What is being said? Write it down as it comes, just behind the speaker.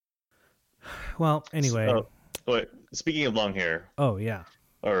Well, anyway. Oh, wait, speaking of long hair Oh, yeah.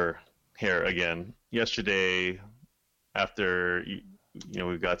 or hair again, yesterday after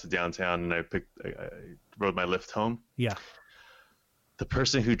we got to downtown and I rode my Lyft home. Yeah. The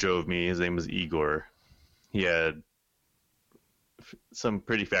person who drove me, his name was Igor. He had some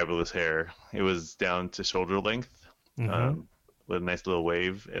pretty fabulous hair. It was down to shoulder length, Mm-hmm. with a nice little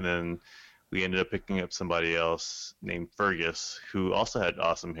wave, and then we ended up picking up somebody else named Fergus who also had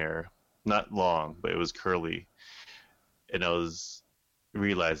awesome hair. Not long, but it was curly. And I was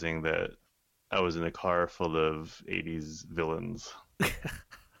realizing that I was in a car full of 80s villains,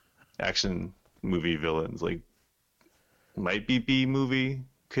 action movie villains. Like, might be B movie,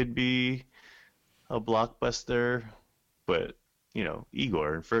 could be a blockbuster, but,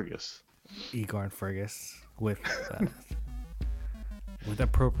 Igor and Fergus. Igor and Fergus uh, with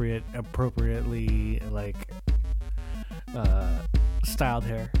appropriately uh, styled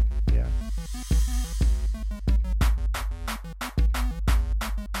hair. Yeah.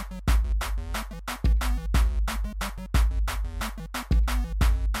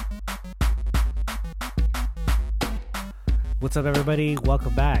 What's up, everybody?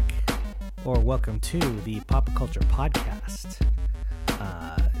 Welcome back, or welcome to the Pop Culture Podcast.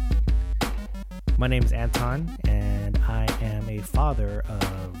 My name is Anton, and I am a father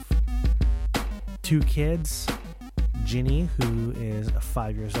of two kids, Ginny, who is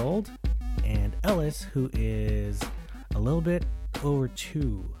 5 years old, and Ellis, who is a little bit over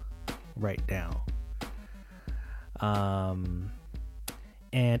 2 right now. And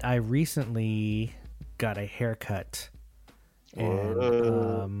I recently got a haircut.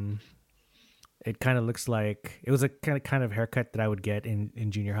 And it kind of looks like it was a kind of haircut that I would get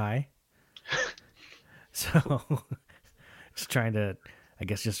in junior high. So just trying to, I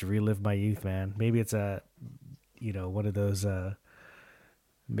guess, just relive my youth, man. Maybe it's one of those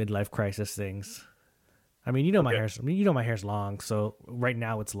midlife crisis things. I mean, my hair's long, so right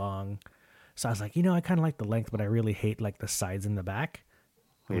now it's long. So I was like, I kind of like the length, but I really hate like the sides and the back.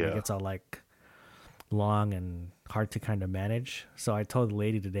 When it gets all like long and hard to kind of manage. So I told the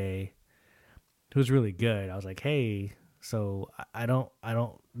lady today, who's really good, I was like, hey, so I don't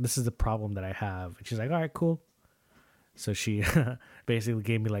this is the problem that I have. And she's like, all right, cool. So she basically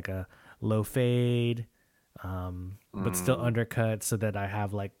gave me like a low fade, but still undercut, so that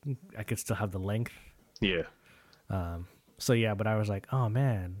I could still have the length. Yeah. So yeah, but I was like, oh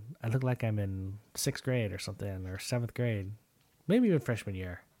man, I look like I'm in 6th grade or something, or 7th grade, maybe even freshman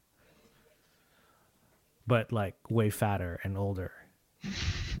year. But like way fatter and older,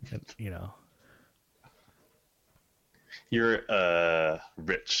 You're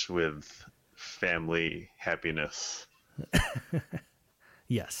rich with family happiness.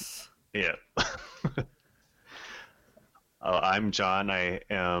 Yes. Yeah. I'm John. I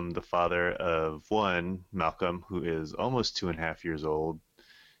am the father of one, Malcolm, who is almost 2.5 years old.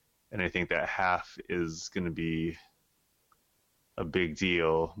 And I think that half is going to be a big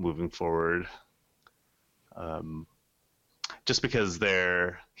deal moving forward. Just because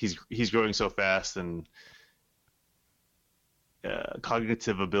he's growing so fast, and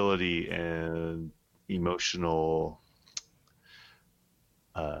cognitive ability and emotional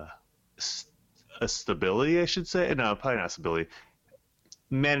stability, I should say. No, probably not stability.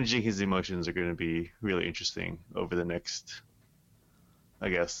 Managing his emotions are going to be really interesting over the next, I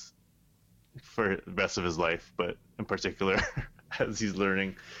guess, for the rest of his life, but in particular, as he's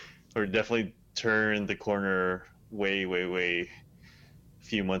learning, or definitely turned the corner way, way, way a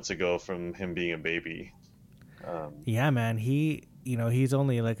few months ago from him being a baby. Yeah, man. He's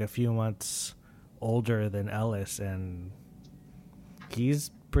only like a few months older than Ellis, and he's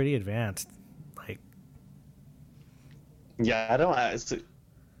pretty advanced. Like, yeah,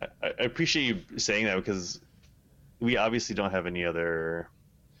 I appreciate you saying that, because we obviously don't have any other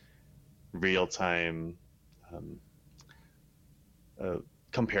real time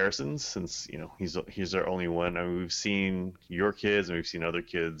comparisons, since he's our only one. I mean, we've seen your kids and we've seen other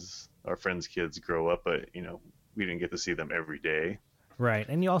kids, our friends' kids, grow up, but we didn't get to see them every day. right.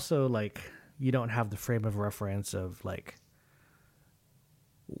 And you also you don't have the frame of reference of like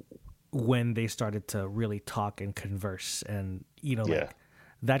when they started to really talk and converse, and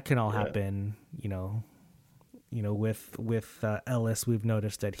that can all happen. With Ellis, we've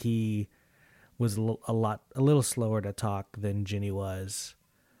noticed that he was a little slower to talk than Ginny was.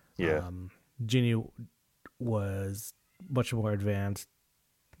 Yeah. Ginny was much more advanced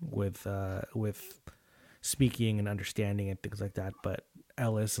with speaking and understanding and things like that, but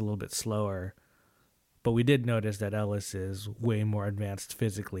Ellis a little bit slower. But we did notice that Ellis is way more advanced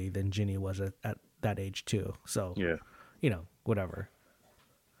physically than Ginny was at that age too. So Yeah. Whatever.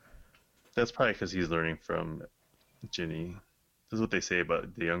 That's probably because he's learning from Ginny. This is what they say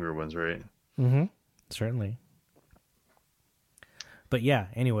about the younger ones, right? Mm-hmm. Certainly. But yeah,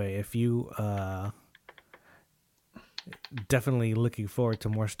 anyway, if you definitely looking forward to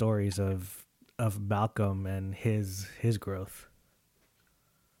more stories of Malcolm and his growth.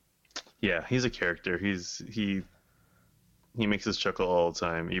 Yeah, he's a character. He makes us chuckle all the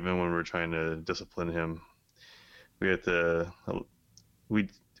time, even when we're trying to discipline him. We have to we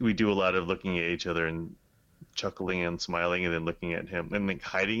we do a lot of looking at each other and chuckling and smiling, and then looking at him and like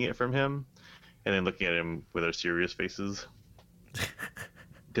hiding it from him, and then looking at him with our serious faces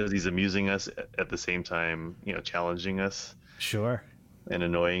because he's amusing us at the same time, challenging us Sure. and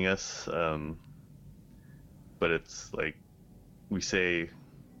annoying us. But it's like we say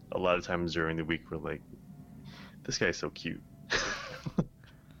a lot of times during the week, we're like, this guy's so cute.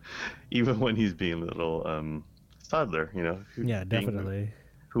 Even when he's being a little toddler, Yeah, being definitely.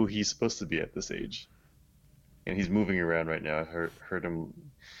 who he's supposed to be at this age. And he's moving around right now. I heard him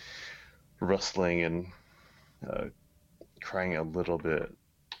rustling and uh, crying a little bit,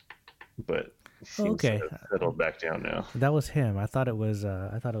 but he seems Okay. to have settled back down now. That was him. I thought it was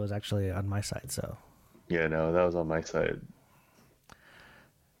actually on my side, so. Yeah, no, that was on my side.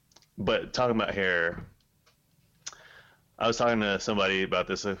 But talking about hair, I was talking to somebody about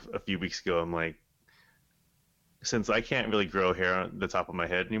this a few weeks ago. I'm like, since I can't really grow hair on the top of my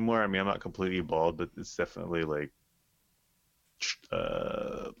head anymore, I mean, I'm not completely bald, but it's definitely like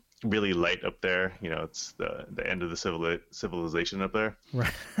uh, really light up there. It's the end of the civilization up there.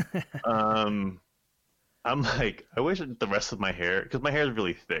 Right. Um, I'm like, I wish the rest of my hair, because my hair is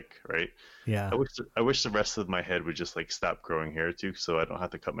really thick, right? Yeah. I wish the rest of my head would just like stop growing hair too, so I don't have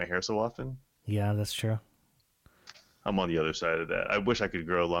to cut my hair so often. Yeah, that's true. I'm on the other side of that. I wish I could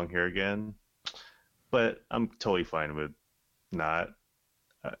grow long hair again, but I'm totally fine with not.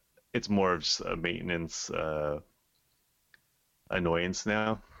 Uh, it's more of just a maintenance annoyance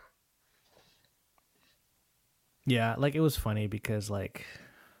now. Yeah, like it was funny because like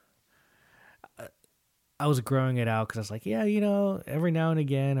I was growing it out because I was like, yeah, every now and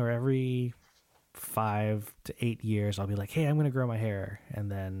again or every 5 to 8 years, I'll be like, hey, I'm gonna grow my hair,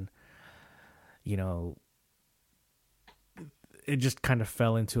 and then, you know, it just kind of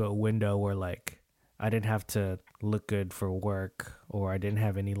fell into a window where like I didn't have to look good for work, or I didn't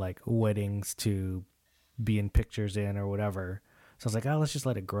have any like weddings to be in pictures in or whatever. So I was like, oh, let's just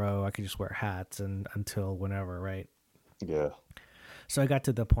let it grow. I could just wear hats and until whenever, right? Yeah. So I got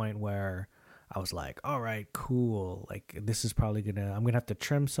to the point where I was like, all right, cool. Like this is probably I'm gonna have to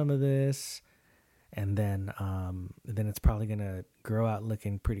trim some of this, and then it's probably gonna grow out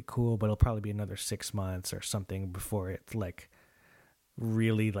looking pretty cool, but it'll probably be another 6 months or something before it's like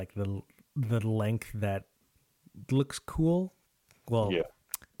really like the length that looks cool. Well, Yeah.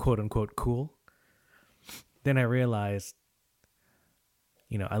 quote unquote cool. Then I realized,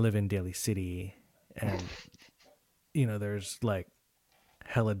 I live in Daly City, and there's like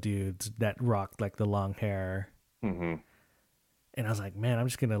hella dudes that rock like the long hair. Hmm. And I was like, man, I'm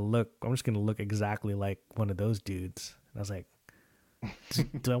just gonna look exactly like one of those dudes. And I was like,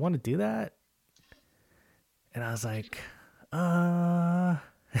 do I want to do that? And I was like,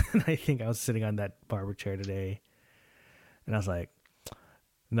 and I think I was sitting on that barber chair today, and I was like,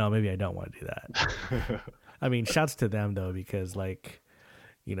 no, maybe I don't want to do that. I mean, shouts to them though, because like,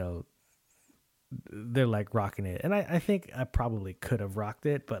 they're like rocking it. And I think I probably could have rocked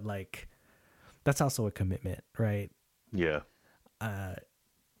it, but like, that's also a commitment, right? Yeah.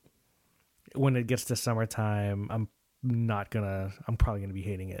 When it gets to summertime, I'm probably gonna be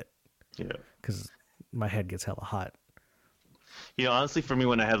hating it Yeah. because my head gets hella hot. Honestly, for me,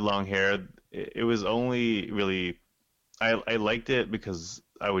 when I had long hair, it was only really, I liked it because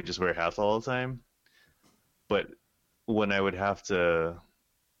I would just wear hats all the time. But when I would have to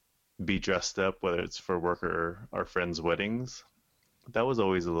be dressed up, whether it's for work or our friends' weddings, that was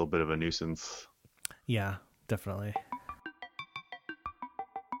always a little bit of a nuisance. Yeah, definitely.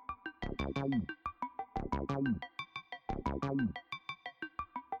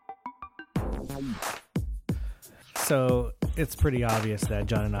 So it's pretty obvious that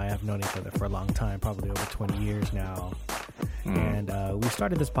John and I have known each other for a long time, probably over 20 years now. And we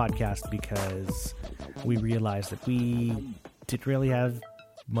started this podcast because we realized that we didn't really have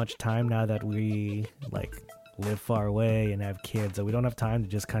much time now that we like live far away and have kids. So we don't have time to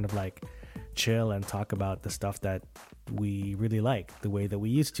just kind of like chill and talk about the stuff that we really like the way that we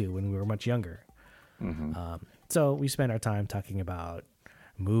used to when we were much younger. So we spend our time talking about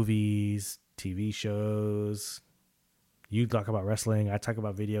movies, TV shows. You talk about wrestling. I talk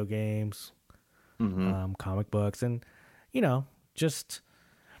about video games, comic books, and just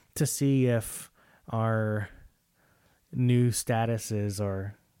to see if our new statuses,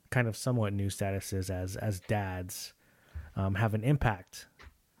 or kind of somewhat new statuses as dads, have an impact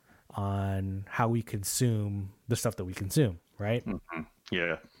on how we consume the stuff that we consume, right?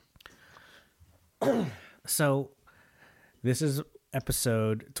 Yeah. So this is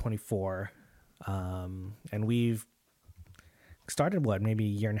episode 24, and we've started maybe a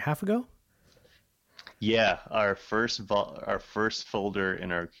year and a half ago. Yeah, our first folder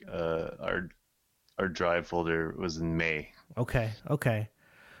in our drive folder was in May. Okay.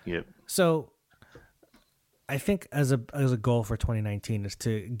 Yep. So I think as a goal for 2019 is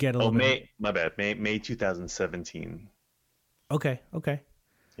to get a little bit. My bad. May 2017. Okay.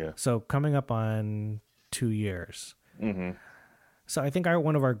 Yeah. So coming up on 2 years. Mm-hmm. So I think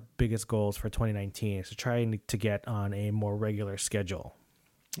one of our biggest goals for 2019 is to try to get on a more regular schedule.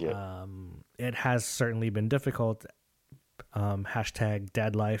 Yeah. It has certainly been difficult. Hashtag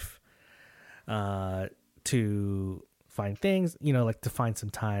dad life. To find things, like to find some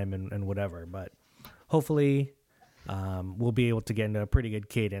time and whatever. But hopefully, we'll be able to get into a pretty good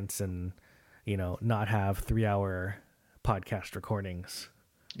cadence and, not have 3-hour podcast recordings.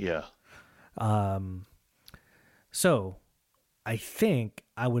 Yeah. So I think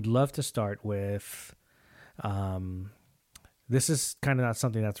I would love to start with, this is kind of not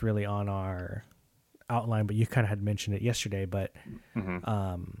something that's really on our outline, but you kind of had mentioned it yesterday, but,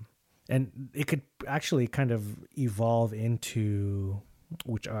 and it could actually kind of evolve into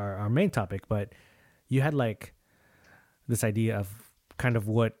which are our main topic, but you had like this idea of kind of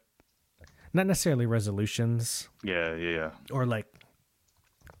what, not necessarily resolutions. Yeah. Or like,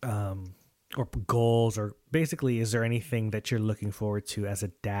 or goals, or basically, is there anything that you're looking forward to as a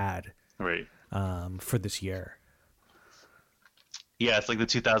dad, Right. For this year? Yeah, it's like the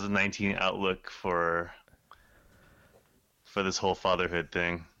 2019 outlook for this whole fatherhood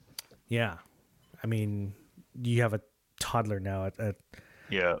thing. Yeah. I mean, you have a toddler now at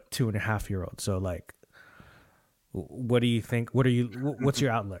Yeah. 2.5-year-old. So like, what do you think? What's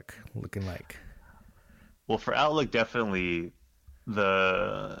your outlook looking like? Well, for outlook, definitely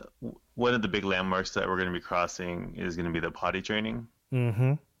one of the big landmarks that we're going to be crossing is going to be the potty training.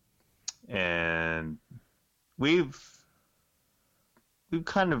 Mm-hmm. And we've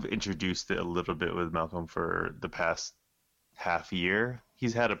kind of introduced it a little bit with Malcolm for the past half year.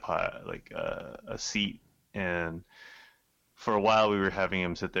 He's had a seat, and for a while we were having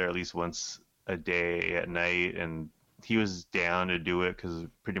him sit there at least once a day at night, and he was down to do it because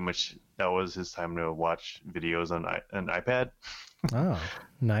pretty much that was his time to watch videos on an iPad. Oh,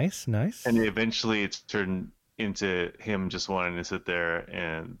 nice. And eventually it's turned into him just wanting to sit there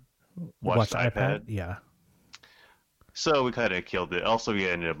and watch the iPad. Yeah. So we kind of killed it. Also, we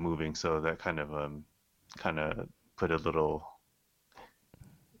ended up moving, so that kind of put a little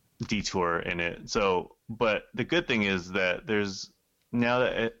detour in it. So, but the good thing is that there's now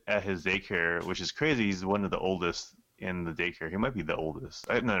that at his daycare, which is crazy, he's one of the oldest in the daycare. He might be the oldest.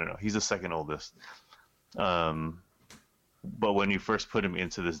 No. He's the second oldest. But when you first put him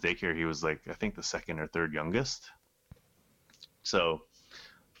into this daycare, he was like, I think the second or third youngest. So,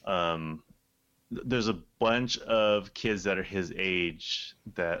 there's a bunch of kids that are his age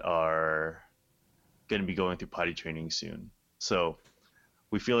that are going to be going through potty training soon. So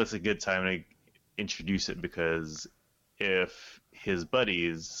we feel it's a good time to introduce it, because if his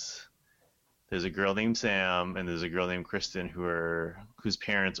buddies, there's a girl named Sam and there's a girl named Kristen whose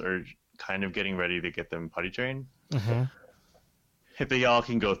parents are kind of getting ready to get them potty trained. Mm-hmm. If they all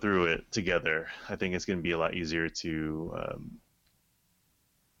can go through it together, I think it's going to be a lot easier to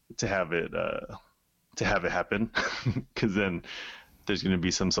have it happen, because then there's going to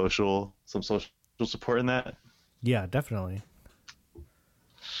be some social support in that. Yeah, definitely.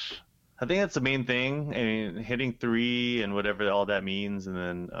 I think that's the main thing. I mean, hitting 3 and whatever all that means, and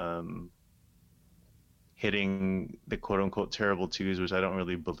then hitting the quote unquote terrible 2s, which I don't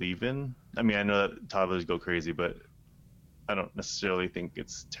really believe in. I mean, I know that toddlers go crazy, but I don't necessarily think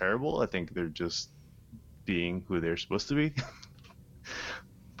it's terrible. I think they're just being who they're supposed to be.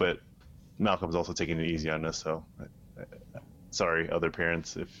 But Malcolm's also taking it easy on us, so sorry, other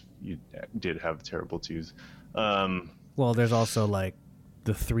parents, if you did have terrible 2s. Well, there's also like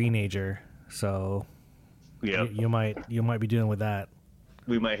the 3-nager, so yeah, you might be dealing with that.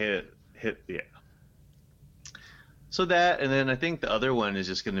 We might hit yeah. So that, and then I think the other one is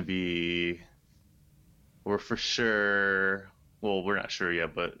just going to be, we're for sure. Well, we're not sure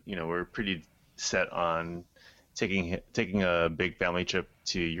yet, but we're pretty set on taking a big family trip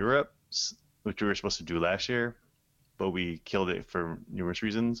to Europe, which we were supposed to do last year, but we killed it for numerous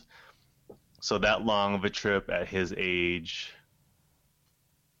reasons. So that long of a trip at his age,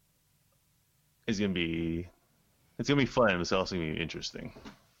 It's gonna be fun. It's also gonna be interesting.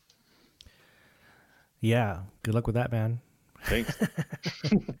 Yeah. Good luck with that, man. Thanks.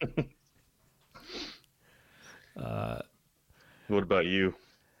 What about you?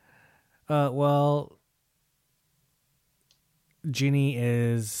 Well, Ginny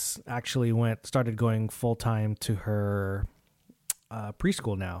is actually started going full time to her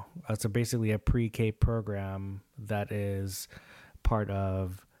preschool now. So basically a pre-K program that is part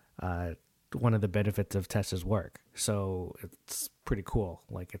of one of the benefits of Tessa's work. So it's pretty cool.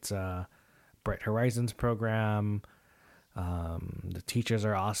 Like it's a Bright Horizons program. The teachers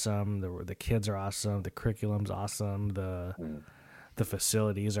are awesome. The kids are awesome. The curriculum's awesome. The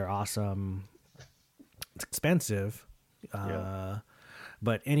facilities are awesome. It's expensive. Yeah.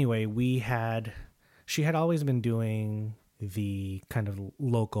 But anyway, she had always been doing the kind of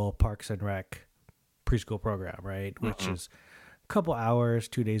local Parks and Rec preschool program, right? Which is a couple hours,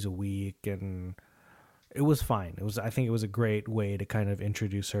 2 days a week. And it was fine. I think it was a great way to kind of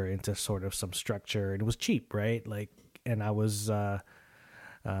introduce her into sort of some structure. And it was cheap, right? Like, and I was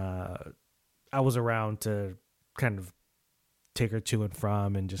around to kind of take her to and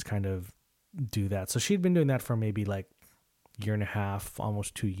from and just kind of do that. So she'd been doing that for maybe like year and a half,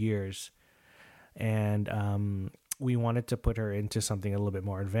 almost 2 years. And we wanted to put her into something a little bit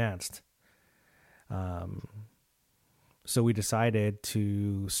more advanced. So we decided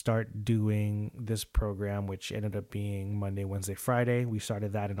to start doing this program, which ended up being Monday, Wednesday, Friday. We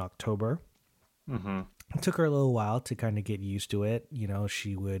started that in October. Mm-hmm. It took her a little while to kind of get used to it. You know,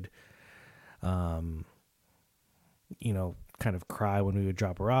 she would, kind of cry when we would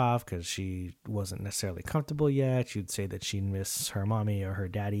drop her off because she wasn't necessarily comfortable yet. She'd say that she'd miss her mommy or her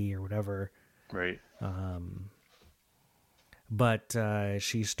daddy or whatever. Right. But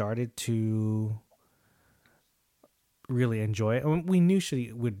she started to really enjoy it. And we knew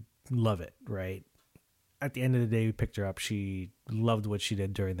she would love it, right? At the end of the day, we picked her up. She loved what she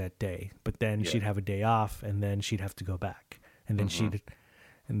did during that day. But then she'd have a day off, and then she'd have to go back, and then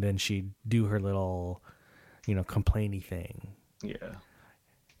she'd do her little, complainy thing. Yeah.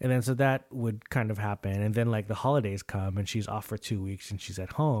 And then so that would kind of happen, and then like the holidays come, and she's off for 2 weeks, and she's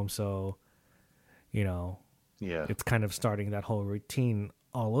at home, so Yeah. it's kind of starting that whole routine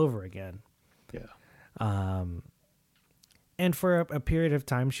all over again. Yeah. And for a period of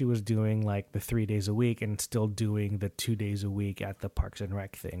time, she was doing like the 3 days a week and still doing the 2 days a week at the Parks and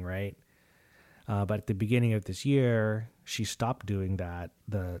Rec thing, right? But at the beginning of this year, she stopped doing that,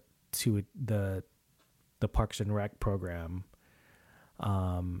 the Parks and Rec program.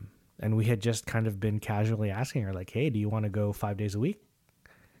 And we had just kind of been casually asking her, like, hey, do you want to go 5 days a week?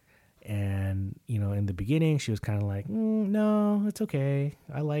 And, in the beginning, she was kind of like, no, it's okay.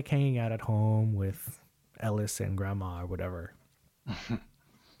 I like hanging out at home with Ellis and grandma or whatever.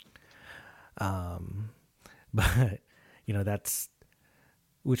 But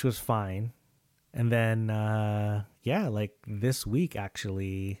which was fine. And then like this week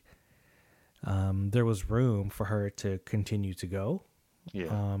actually there was room for her to continue to go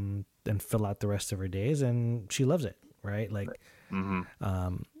and fill out the rest of her days, and she loves it, right? Like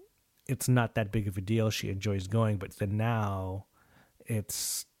it's not that big of a deal. She enjoys going, but then now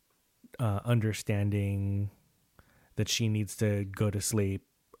it's understanding that she needs to go to sleep,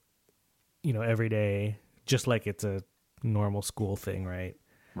 every day, just like it's a normal school thing, right?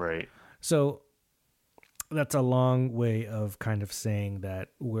 Right. So that's a long way of kind of saying that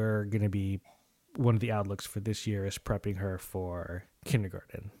we're going to be, one of the outlooks for this year is prepping her for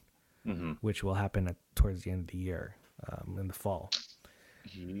kindergarten, which will happen towards the end of the year, in the fall.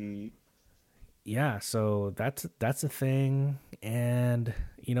 Yeah, so that's a thing, and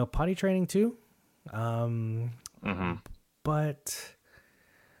potty training too, but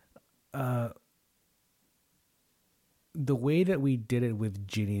the way that we did it with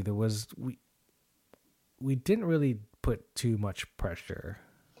Ginny, we didn't really put too much pressure.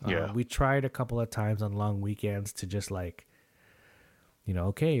 We tried a couple of times on long weekends to just like,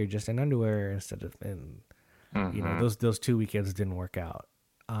 okay, you're just in underwear instead of those 2 weekends didn't work out.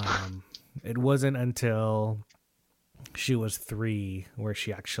 It wasn't until she was 3 where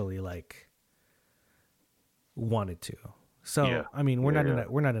she actually like wanted to. So I mean, we're not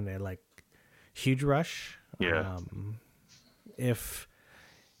in a like huge rush. If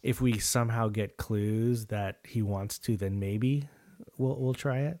we somehow get clues that he wants to, then maybe we'll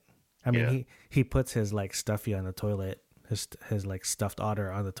try it. I mean, he puts his like stuffy on the toilet, his like stuffed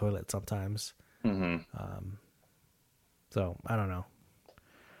otter on the toilet sometimes. So I don't know.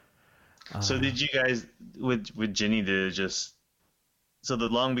 So did you guys with Ginny so the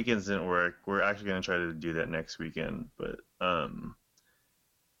long weekends didn't work. We're actually going to try to do that next weekend, but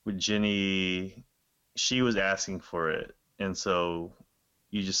with Ginny, she was asking for it, and so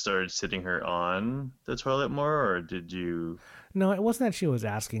you just started sitting her on the toilet more, or did you? No, it wasn't that she was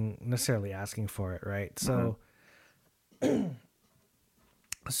necessarily asking for it, right? Mhm.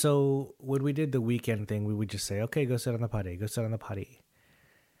 So when we did the weekend thing, we would just say, "Okay, go sit on the potty, go sit on the potty,"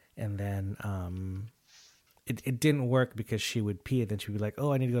 and then it didn't work because she would pee and then she'd be like,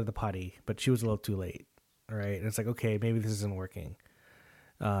 "Oh, I need to go to the potty," but she was a little too late, right? And it's like, okay, maybe this isn't working.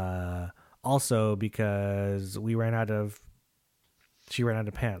 Uh, Also because she ran out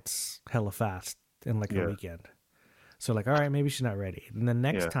of pants hella fast in like a Yeah, weekend. So like, all right, maybe she's not ready. And the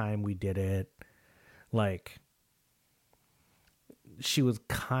next yeah, time we did it, like she was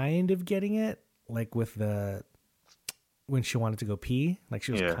kind of getting it, like with the when she wanted to go pee, like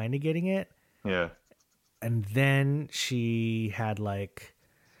she was yeah, kind of getting it. yeah, And then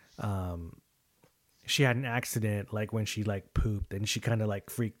um she had an accident like when she like pooped and she kind of like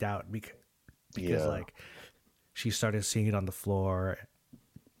freaked out because yeah, like she started seeing it on the floor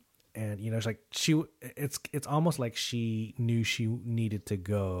and it's like it's almost like she knew she needed to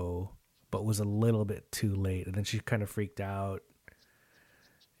go but was a little bit too late and then she kind of freaked out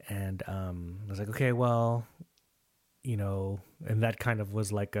and I was like okay well and that kind of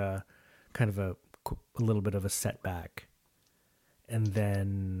was like a kind of a little bit of a setback and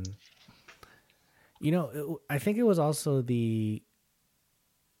then I think it was also the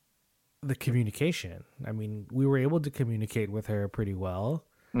communication. I mean, we were able to communicate with her pretty well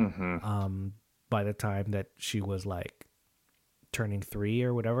mm-hmm. by the time that she was like turning 3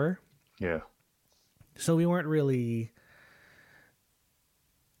 or whatever. Yeah, So we weren't really,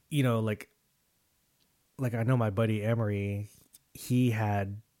 you know, like I know my buddy Emery, he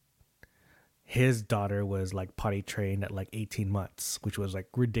had his daughter was like potty trained at like 18 months, which was like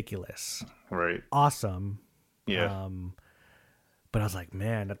ridiculous. right. Awesome. Yeah, Um, but I was like,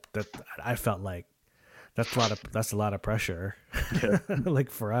 man, that I felt like that's a lot of pressure, yeah,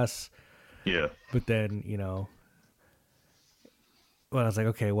 like for us. yeah, But then well, I was like,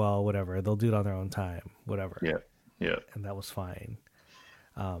 okay, well, whatever, they'll do it on their own time, whatever, yeah, yeah, and that was fine.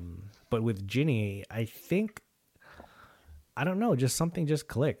 But with Ginny, I think I don't know, just something just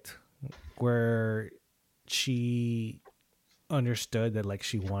clicked where she understood that like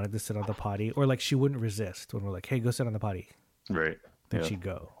she wanted to sit on the potty, or like she wouldn't resist when we're like, hey, go sit on the potty. right. Then Yeah, she'd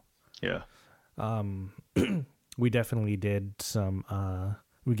go. yeah, We definitely did some.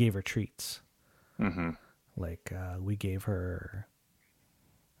 We gave her treats. mm-hmm. Like we gave her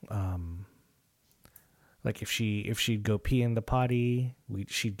like if she'd go pee in the potty,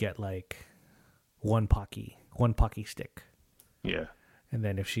 she'd get like one pocky stick, Yeah, and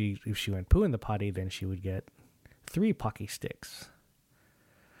then if she went poo in the potty, then she would get 3 pocky sticks.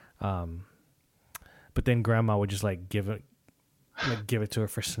 But then grandma would just like give it to her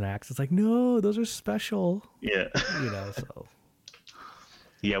for snacks. It's like no, those are special, yeah, So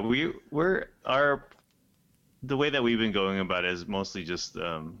yeah. We're our the way that we've been going about it is mostly just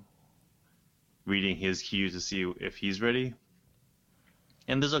reading his cues to see if he's ready.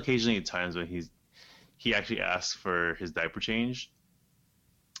 And there's occasionally times when he actually asks for his diaper changed.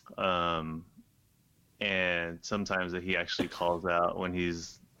 Um, and sometimes that he actually calls out when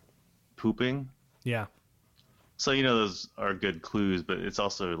he's pooping. yeah, So those are good clues, but it's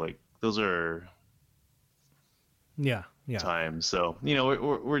also like those are yeah, yeah, times. So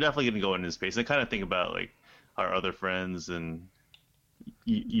we're definitely going to go into this space and kind of think about like our other friends and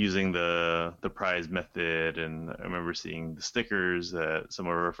using the prize method. And I remember seeing the stickers that some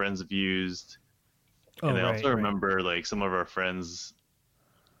of our friends have used, oh and I right, also right, remember like some of our friends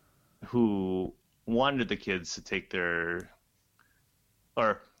who wanted the kids to take their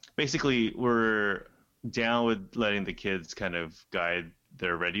or basically were down with letting the kids kind of guide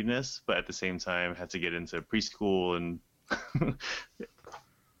their readiness, but at the same time had to get into preschool and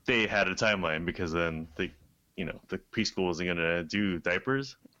they had a timeline because then the preschool wasn't going to do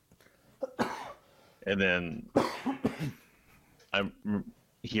diapers. And then I'm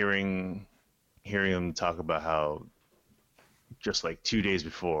hearing them talk about how just like 2 days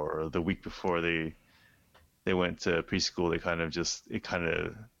before or the week before they went to preschool, it kind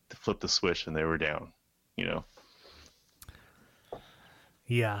of flipped the switch and they were down, you know.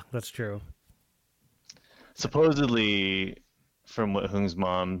 yeah, that's true. Supposedly, from what Hung's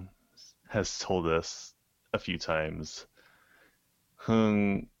mom has told us a few times,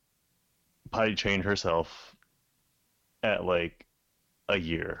 Hung potty trained herself at like a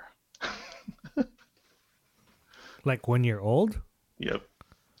year. Like 1 year old. Yep,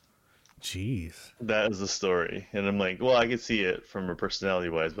 Jeez. that is the story. And I'm like, well, I could see it from her personality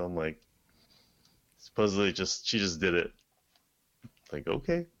wise, but I'm like, supposedly she just did it Like,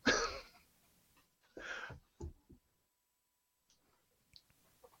 okay.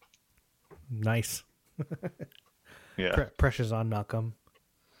 Nice. Yeah. Pressure's on Malcolm.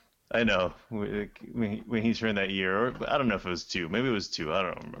 I know when he turned that year, or I don't know if it was two, maybe it was two, I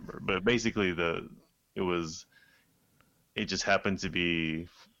don't remember. But basically, it was it just happened to be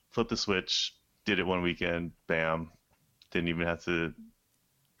flip the switch, did it one weekend, bam, didn't even have to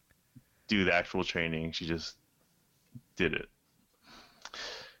do the actual training. She just did it.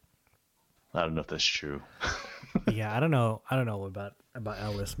 I don't know if that's true. Yeah, I don't know. I don't know about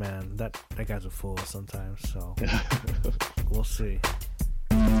Ellis, man. That guy's a fool sometimes. So we'll see.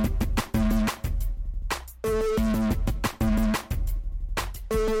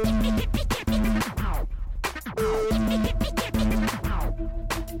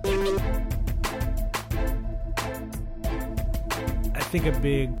 I think a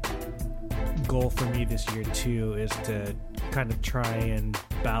big goal for me this year too is to kind of try and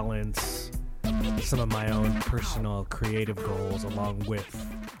balance some of my own personal creative goals along with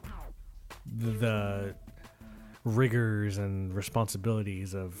the rigors and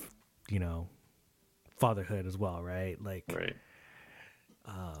responsibilities of, you know, fatherhood as well, right? Like, Right.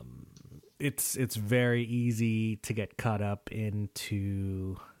 It's very easy to get caught up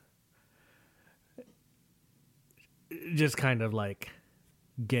into just kind of like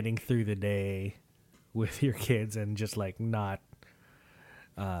getting through the day with your kids and just like not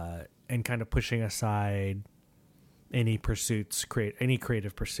and kind of pushing aside any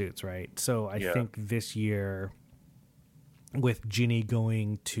creative pursuits, right? So I think this year with Ginny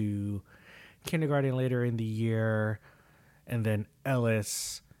going to kindergarten later in the year, and then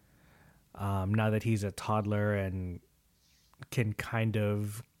Ellis, now that he's a toddler and can kind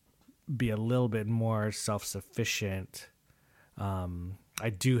of be a little bit more self-sufficient, I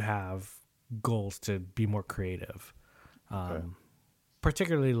do have goals to be more creative,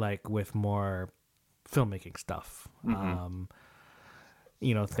 particularly like with more filmmaking stuff. You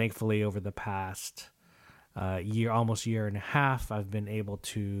know, thankfully over the past almost year and a half, I've been able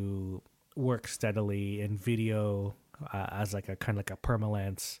to work steadily in video as like a kind of like a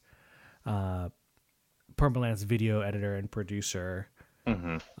permalance video editor and producer.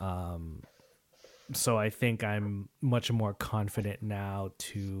 So I think I'm much more confident now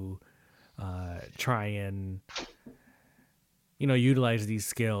to try and, you know, utilize these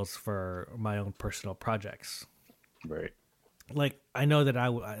skills for my own personal projects. Right. Like, I know that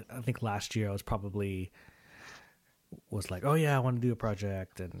I think last year I was like, oh yeah, I want to do a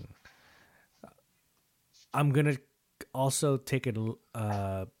project, and I'm gonna also take a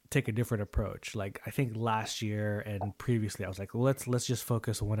different approach. Like, I think last year and previously I was like, well, let's just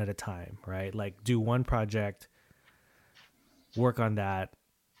focus one at a time, right? Like, do one project, work on that,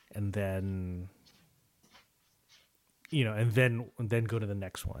 and then, you know, and then go to the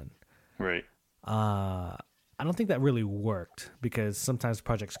next one. Right. I don't think that really worked because sometimes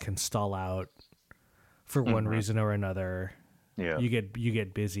projects can stall out for one reason or another. Yeah. You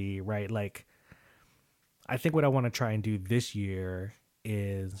get busy, right? Like, I think what I want to try and do this year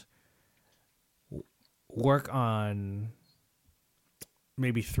is work on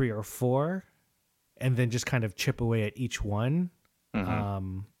maybe 3 or 4 and then just kind of chip away at each one.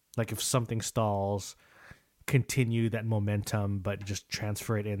 Like, if something stalls, continue that momentum, but just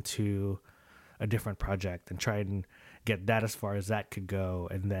transfer it into a different project and try and get that as far as that could go,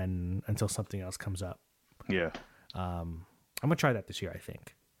 and then until something else comes up. Yeah. I'm gonna try that this year, I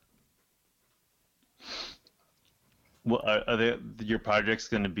think. Well, are your projects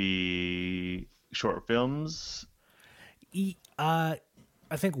going to be short films? I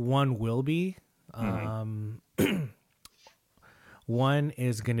think one will be. One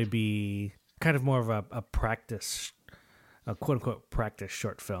is going to be kind of more of a practice, a quote unquote practice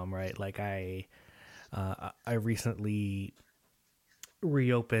short film, right? Like, I recently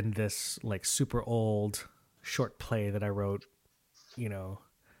reopened this like super old short play that I wrote, you know,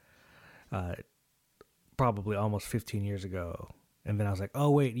 probably almost 15 years ago. And then I was like,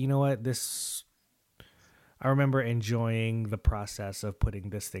 oh wait, you know what? I remember enjoying the process of putting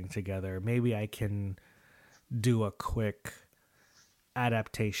this thing together. Maybe I can do a quick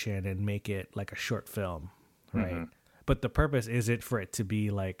adaptation and make it like a short film, right? But the purpose isn't for it to be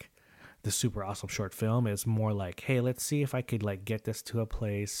like the super awesome short film. It's more like, hey, let's see if I could like get this to a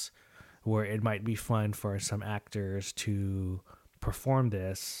place where it might be fun for some actors to perform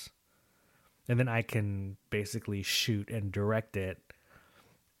this, and then I can basically shoot and direct it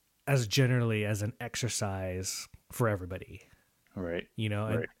as generally as an exercise for everybody. Right. You know,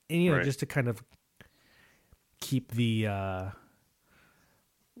 Right. and you know, Right. just to kind of keep the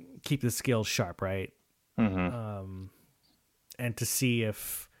skills sharp, right? And and to see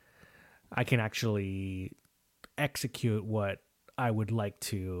if I can actually execute what I would like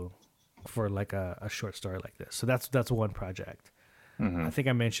to for like a short story like this. So that's one project. Mm-hmm. I think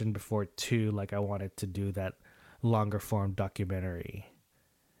I mentioned before too, like I wanted to do that longer form documentary.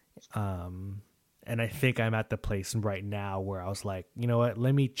 And I think I'm at the place right now where I was like, you know what,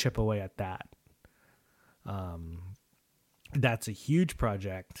 let me chip away at that. That's a huge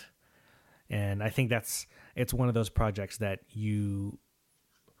project. And I think it's one of those projects that you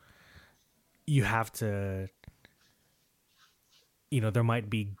have to, there might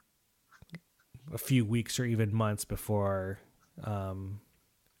be a few weeks or even months before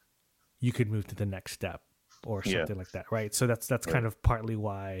you could move to the next step or something like that, right? So that's kind of partly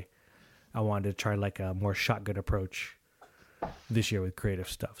why I wanted to try like a more shotgun approach this year with creative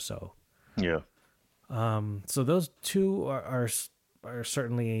stuff. So so those two are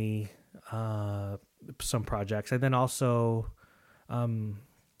certainly some projects, and then also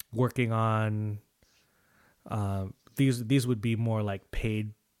working on these would be more like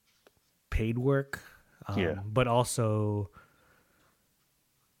paid work, but also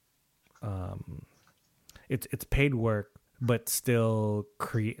it's paid work, but still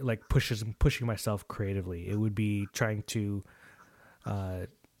pushing myself creatively. It would be trying to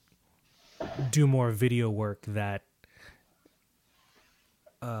do more video work that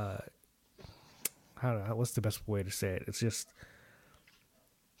what's the best way to say it? It's just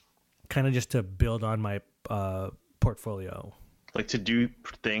kind of just to build on my portfolio. Like to do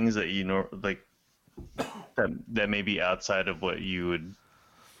things that like that may be outside of what you would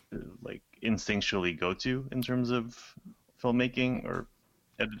like instinctually go to in terms of filmmaking or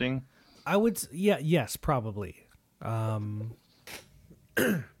editing. I would, yes, probably.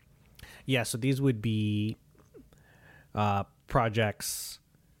 Yeah, so these would be projects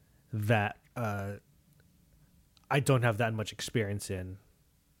that I don't have that much experience in.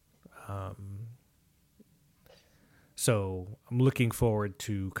 So I'm looking forward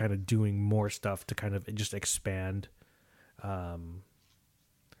to kind of doing more stuff to kind of just expand, my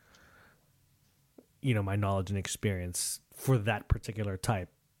knowledge and experience for that particular type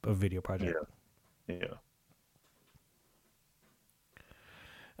of video project. Yeah.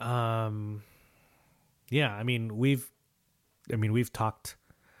 Yeah, I mean, we've talked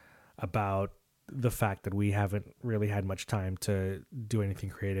about the fact that we haven't really had much time to do anything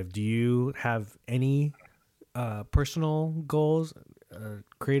creative. Do you have any personal goals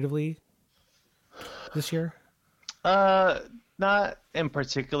creatively this year? Not in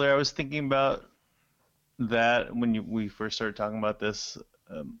particular. I was thinking about that when we first started talking about this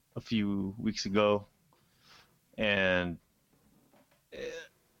a few weeks ago, and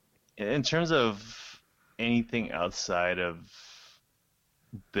in terms of anything outside of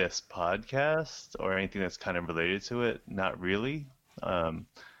this podcast or anything that's kind of related to it, not really.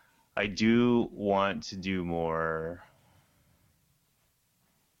 I do want to do more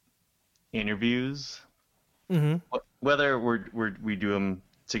interviews, whether we do them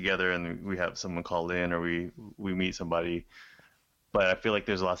together and we have someone call in, or we meet somebody. But I feel like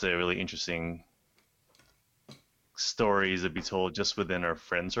there's lots of really interesting stories to be told just within our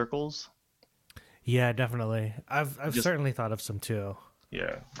friend circles. Yeah, definitely. I've certainly thought of some too.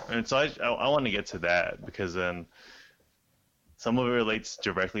 Yeah, and so I want to get to that, because then some of it relates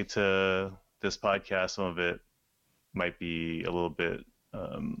directly to this podcast. Some of it might be a little bit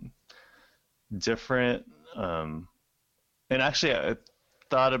different. And actually, I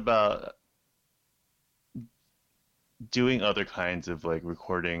thought about doing other kinds of like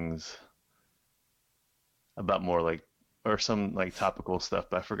recordings about more like, or some like topical stuff,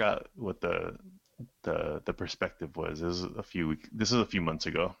 but I forgot what the perspective was. This is a few months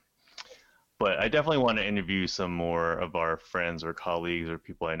ago. But I definitely want to interview some more of our friends or colleagues or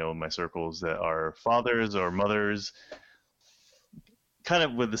people I know in my circles that are fathers or mothers, kind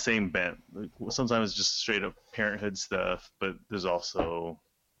of with the same bent. Sometimes just straight up parenthood stuff, but there's also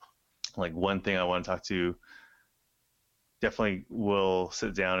like one thing I want to talk to. Definitely will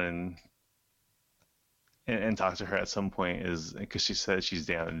sit down and talk to her at some point, is because she said she's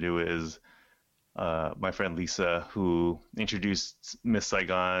down to do it, is my friend Lisa, who introduced Miss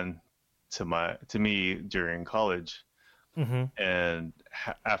Saigon to me during college. And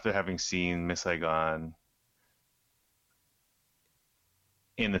after having seen Miss Saigon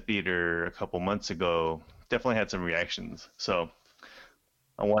in the theater a couple months ago, definitely had some reactions. So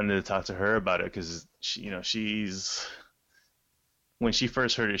I wanted to talk to her about it, because she's, when she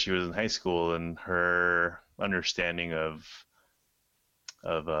first heard it, she was in high school, and her understanding of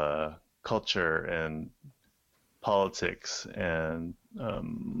culture and politics and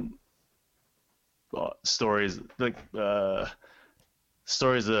stories like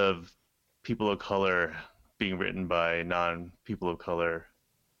stories of people of color being written by non people of color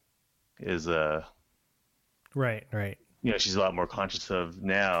is Right, right, she's a lot more conscious of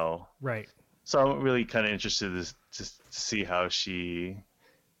now. right. So I'm really kind of interested to see how she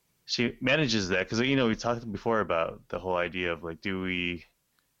manages that, because we talked before about the whole idea of like, do we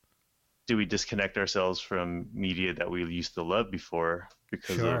disconnect ourselves from media that we used to love before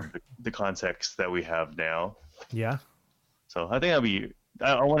because of Sure. the context that we have now? Yeah, So I think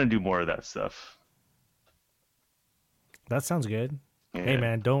I want to do more of that stuff. that sounds good. Hey Yeah.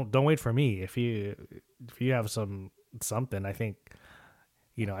 man, don't wait for me. If you have something, I think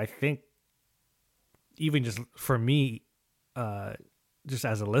even just for me, uh, just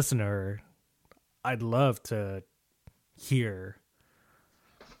as a listener, I'd love to hear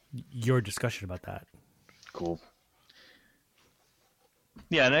your discussion about that. Cool.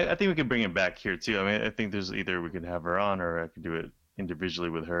 Yeah, and I think we could bring it back here too. I mean, I think there's either we could have her on, or I could do it individually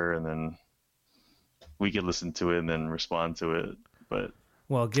with her, and then we could listen to it and then respond to it. But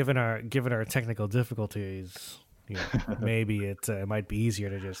Well, given our technical difficulties, maybe it might be easier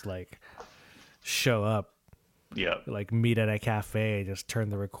to just like show up, yeah, like meet at a cafe, just turn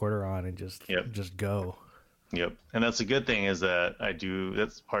the recorder on, and just yep, just go. yep. And that's a good thing, is that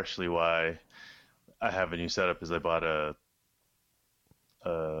that's partially why I have a new setup, is I bought a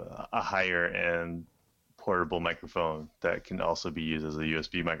higher end portable microphone that can also be used as a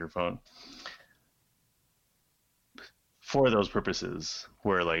USB microphone for those purposes,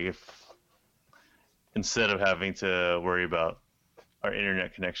 where like, if instead of having to worry about our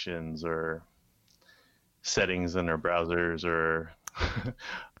internet connections or settings in our browsers or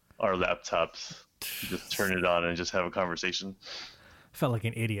our laptops, just turn it on and just have a conversation. Felt like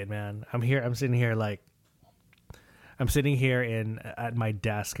an idiot, man. I'm sitting here like I'm sitting here in at my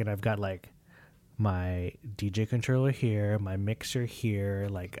desk, and I've got like my DJ controller here, my mixer here.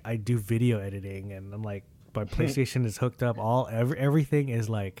 Like I do video editing, and I'm like, my PlayStation is hooked up. Everything is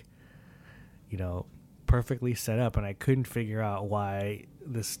like, perfectly set up, and I couldn't figure out why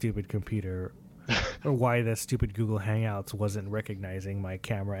this stupid computer or why the stupid Google Hangouts wasn't recognizing my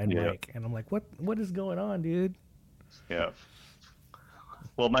camera and Yeah. mic. And I'm like, what is going on, dude? Yeah.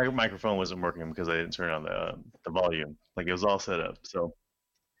 Well, my microphone wasn't working because I didn't turn on the volume. Like, it was all set up, so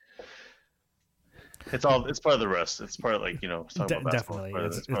it's part of the rest. It's part of, like, talking about basketball. Definitely,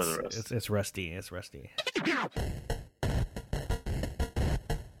 It's part of the rest. it's rusty. It's rusty.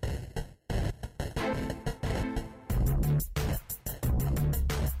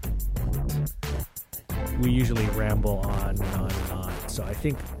 We usually ramble on and on and on. So I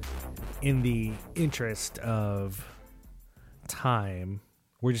think, in the interest of time,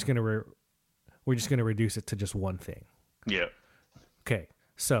 we're just gonna reduce it to just one thing. Yeah. Okay.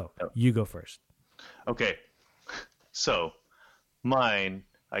 So Yep. you go first. Okay. So mine,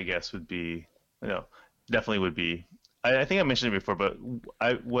 I guess, would be, definitely would be. I think I mentioned it before, but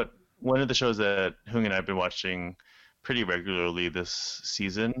one of the shows that Hung and I have been watching pretty regularly this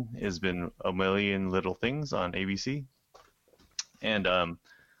season has been A Million Little Things on ABC, and I'm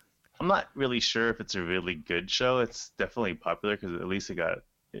not really sure if it's a really good show. It's definitely popular because at least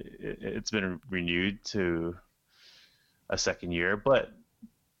it's been renewed to a second year. But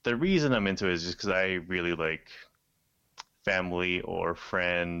the reason I'm into it is just because I really like family or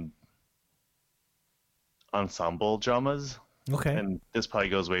friend ensemble dramas, Okay. and this probably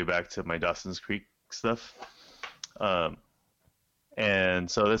goes way back to my Dawson's Creek stuff. Um, and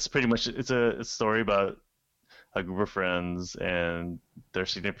so that's pretty much, it's a story about a group of friends and their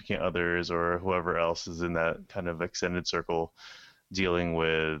significant others or whoever else is in that kind of extended circle dealing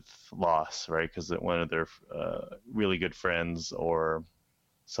with loss, right? Because one of their really good friends or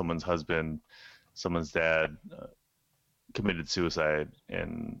someone's husband, someone's dad committed suicide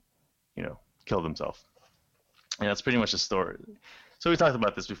and killed himself, and that's pretty much the story. So we talked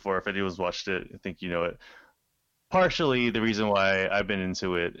about this before. If anyone's watched it, I think you know it. Partially, the reason why I've been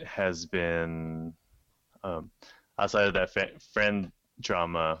into it has been outside of that friend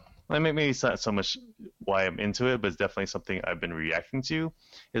drama. Maybe it's not so much why I'm into it, but it's definitely something I've been reacting to.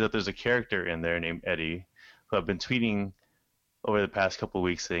 Is that there's a character in there named Eddie who I've been tweeting over the past couple of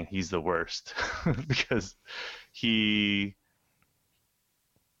weeks saying he's the worst because he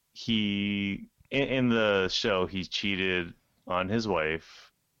in the show he cheated on his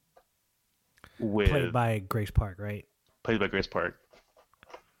wife with Played by Grace Park, right? played by Grace Park.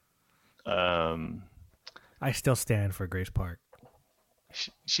 I still stand for Grace Park.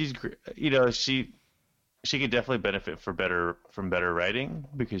 She's she could definitely benefit from better writing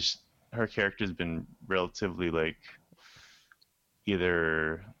because her character's been relatively like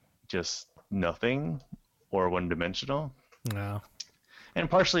either just nothing or one dimensional. No. And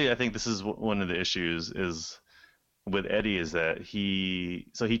partially, I think this is one of the issues is with Eddie is that he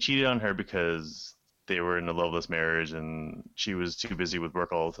cheated on her because they were in a loveless marriage and she was too busy with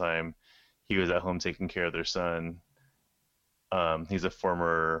work all the time. He was at home taking care of their son. He's a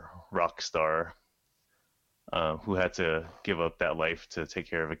former rock star who had to give up that life to take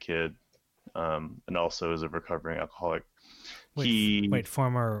care of a kid, and also is a recovering alcoholic. Wait,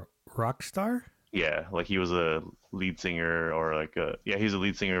 former rock star? Yeah, like he was a lead singer or he's a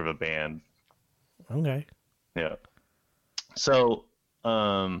lead singer of a band. Okay. Yeah. So,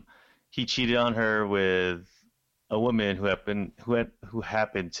 he cheated on her with a woman who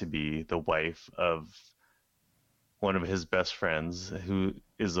happened to be the wife of one of his best friends, who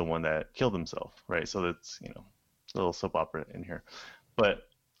is the one that killed himself, right? So that's a little soap opera in here. But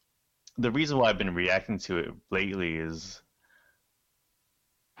the reason why I've been reacting to it lately is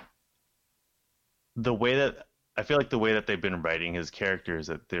the way that I feel like the way that they've been writing his character is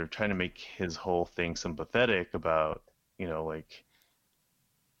that they're trying to make his whole thing sympathetic about, like,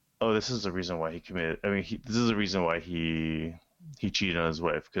 oh, this is the reason why he committed. I mean, this is the reason why he cheated on his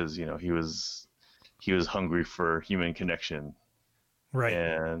wife because he was hungry for human connection, Right.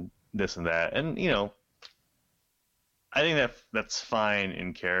 and this and that, and I think that's fine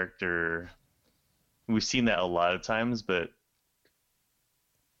in character. We've seen that a lot of times, but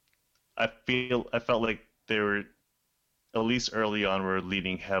I felt like they were at least early on were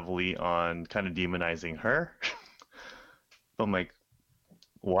leaning heavily on kind of demonizing her. But I'm like,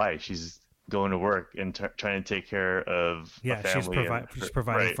 why? She's going to work and trying to take care of a Yeah, family. she's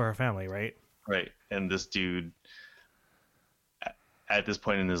providing right, for her family, right? right. And this dude, at this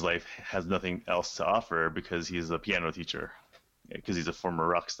point in his life, has nothing else to offer because he's a piano teacher, because he's a former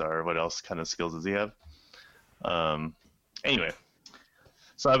rock star. What else kind of skills does he have? Anyway,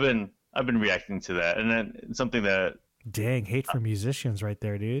 so I've been reacting to that, and then something that Dang, hate for musicians right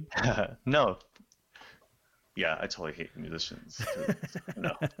there, dude. no, yeah, I totally hate musicians.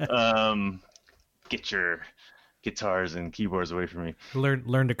 No, get your guitars and keyboards away from me.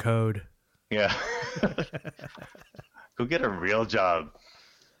 Learn to code. Yeah, go get a real job.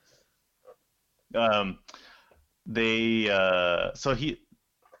 They so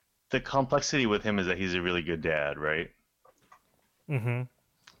the complexity with him is that he's a really good dad, right? Mm-hmm.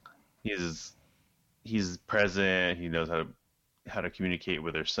 He's present. He knows how to communicate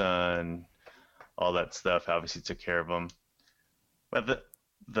with her son, all that stuff. Obviously, took care of him. But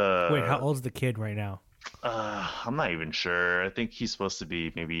Wait, how old's the kid right now? I'm not even sure. I think he's supposed to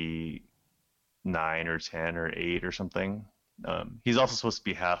be maybe 9 or 10 or 8 or something. He's also supposed to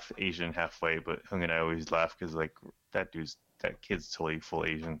be half Asian, half white. But Hung and I always laugh because like that kid's totally full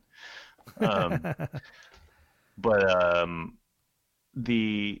Asian. But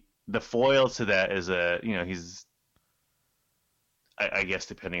the foil to that is that he's I guess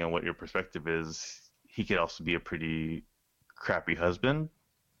depending on what your perspective is, he could also be a pretty crappy husband.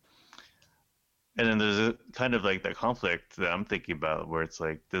 And then there's a kind of like that conflict that I'm thinking about where it's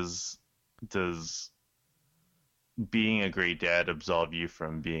like, does being a great dad absolve you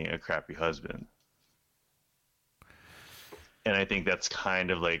from being a crappy husband? And I think that's kind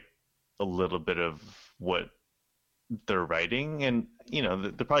of like a little bit of what they're writing, and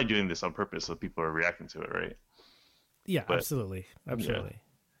they're probably doing this on purpose so people are reacting to it, right? Yeah, but, absolutely. Yeah.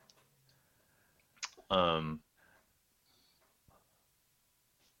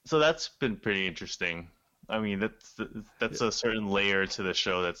 So that's been pretty interesting. I mean, that's a certain layer to the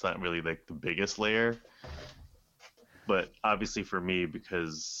show that's not really like the biggest layer, but obviously for me,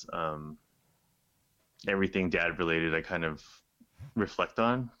 because everything dad related I kind of reflect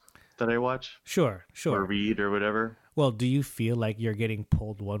on that I watch. Sure. Or read or whatever. Well, do you feel like you're getting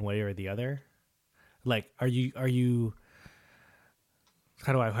pulled one way or the other? Like, are you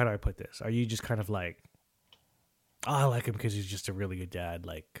how do I put this? Are you just kind of like, oh, I like him because he's just a really good dad,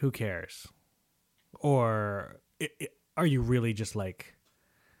 like, who cares? Or are you really just like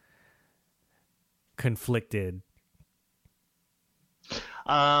conflicted?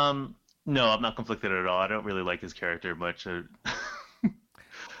 No, I'm not conflicted at all. I don't really like his character much.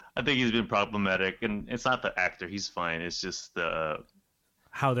 I think he's been problematic, and it's not the actor. He's fine. It's just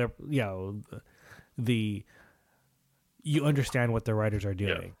how they're, you understand what the writers are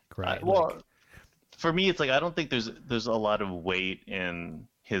doing, right? Well, for me, it's like I don't think there's a lot of weight in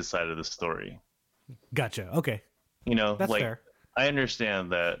his side of the story. Gotcha. Okay. That's like fair. I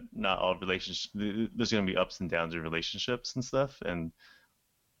understand that not all relationships. There's going to be ups and downs in relationships and stuff, and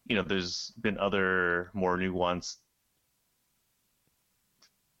there's been other more nuanced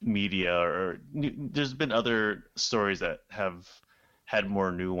media, or there's been other stories that have had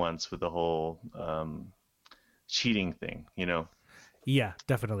more nuance with the whole cheating thing. Yeah,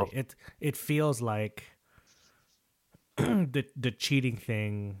 definitely. It feels like the cheating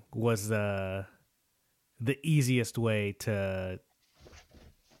thing was the easiest way to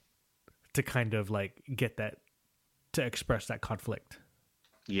kind of like get that, to express that conflict.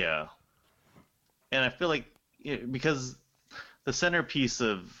 Yeah, and I feel like because the centerpiece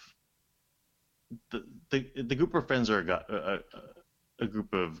of the group of friends are a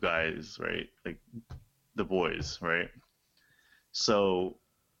group of guys, right? Like the boys, right? So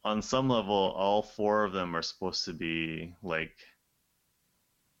on some level, all four of them are supposed to be like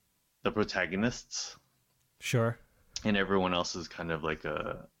the protagonists, Sure. and everyone else is kind of like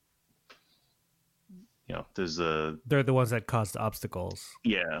there's a They're the ones that caused obstacles.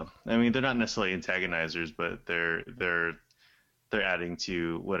 yeah. I mean, they're not necessarily antagonizers, but they're adding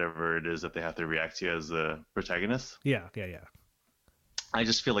to whatever it is that they have to react to as the protagonist. Yeah, yeah, yeah. I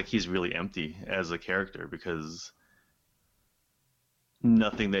just feel like he's really empty as a character because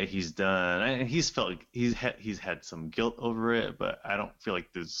nothing that he's done. And he's felt like he's had some guilt over it, but I don't feel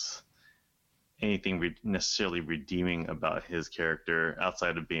like there's anything necessarily redeeming about his character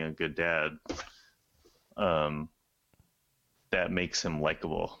outside of being a good dad. That makes him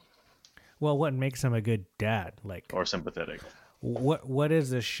likable. Well, what makes him a good dad? Like, or sympathetic. What is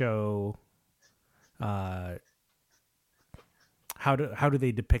this show? How do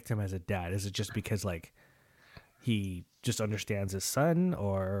they depict him as a dad? Is it just because like he just understands his son,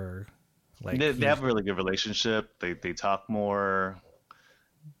 or like they have a really good relationship. They talk more.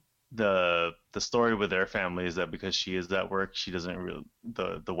 The story with their family is that because she is at work, she doesn't really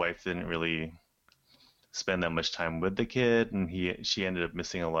the wife didn't really spend that much time with the kid, and she ended up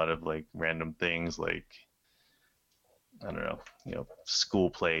missing a lot of like random things like I don't know, school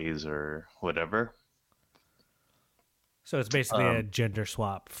plays or whatever. So it's basically a gender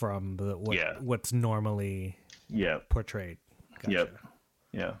swap from what's normally portrayed. Gotcha. Yep.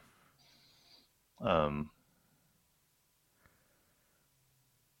 Yeah.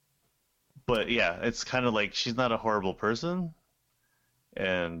 But yeah, it's kind of like she's not a horrible person,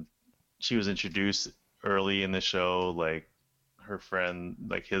 and she was introduced early in the show. Like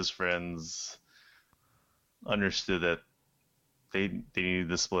his friends understood that they needed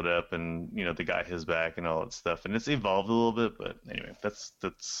to split up, and they got his back and all that stuff, and it's evolved a little bit. But anyway, that's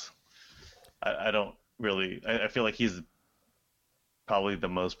I don't really I feel like he's probably the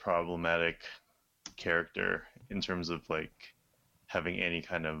most problematic character in terms of like having any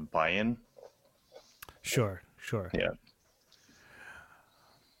kind of buy-in. Sure. Yeah.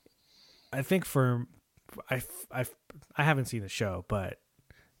 I think I haven't seen the show, but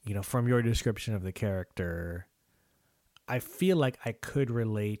from your description of the character, I feel like I could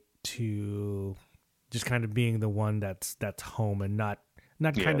relate to just kind of being the one that's home and not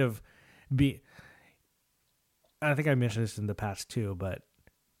kind of be. I think I mentioned this in the past too, but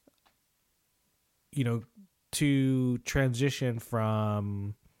to transition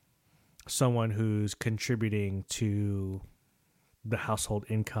from someone who's contributing to the household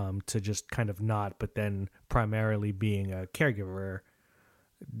income to just kind of not, but then primarily being a caregiver,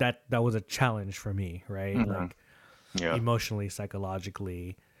 that was a challenge for me, right? Mm-hmm. Like emotionally,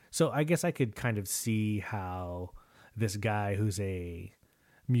 psychologically. So I guess I could kind of see how this guy who's a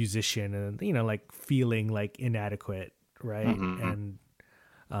musician and like feeling like inadequate, right? Mm-hmm.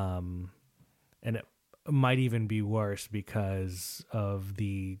 And it might even be worse because of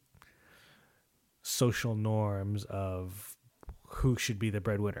the social norms of who should be the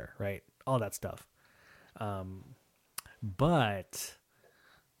breadwinner, right? All that stuff. But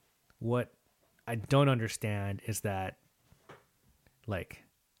what I don't understand is that like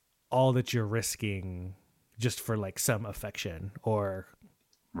all that you're risking just for like some affection or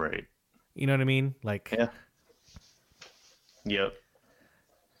right. You know what I mean? Like yeah. Yep.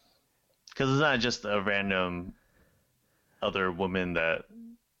 Because it's not just a random other woman that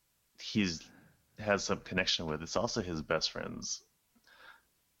has some connection with. It's also his best friend's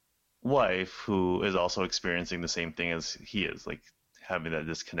wife, who is also experiencing the same thing as he is, like having that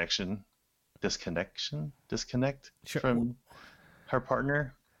disconnect sure. from her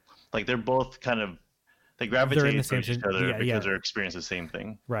partner. Like they're both kind of they gravitate towards each other because they're experiencing the same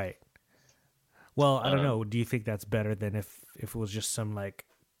thing. Right. Well, I don't know. Do you think that's better than if it was just some like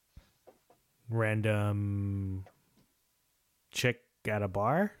random chick at a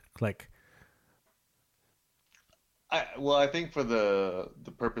bar? Like I think for the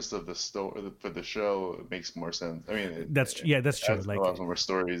purpose of the story for the show, it makes more sense. I mean, that's true. Like a lot more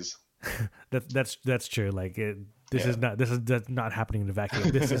stories. that's true. Like this is not happening in a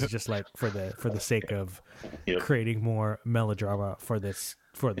vacuum. This is just like for the sake of creating more melodrama for this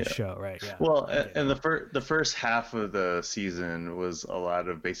for the show, right? Yeah. Well, and the first half of the season was a lot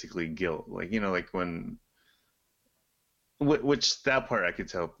of basically guilt, like like when which that part I could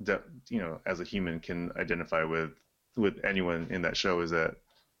tell that as a human can identify with anyone in that show, is that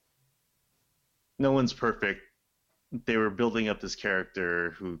no one's perfect. They were building up this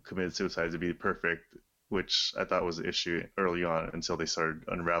character who committed suicide to be perfect, which I thought was an issue early on until they started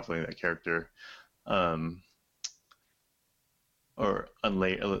unraveling that character, or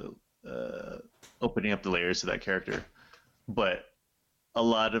opening up the layers to that character. But a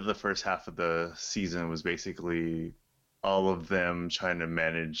lot of the first half of the season was basically all of them trying to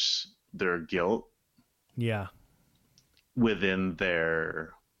manage their guilt. Yeah. Within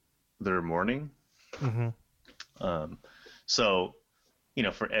their mourning. Mm-hmm. So,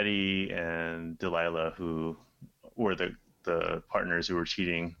 for Eddie and Delilah, who were the partners who were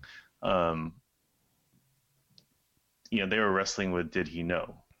cheating, they were wrestling with, did he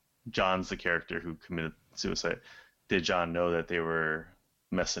know? John's the character who committed suicide. Did John know that they were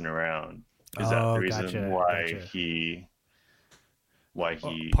messing around? Is that the reason why he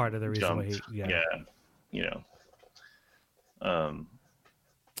part of the reason jumped? why he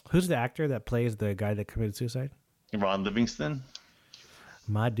who's the actor that plays the guy that committed suicide? Ron Livingston,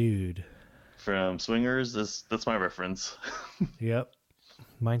 my dude from Swingers. That's my reference. Yep,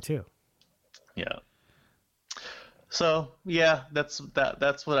 mine too. Yeah. So yeah, that's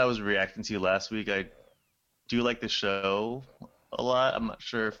what I was reacting to last week. I do like the show a lot. I'm not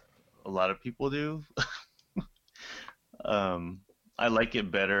sure if a lot of people do. I like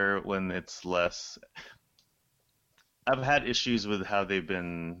it better when it's less. I've had issues with how they've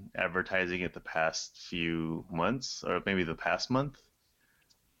been advertising it the past few months, or maybe the past month,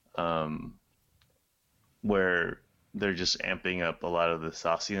 where they're just amping up a lot of the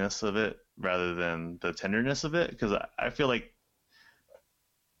sauciness of it rather than the tenderness of it. Because I feel like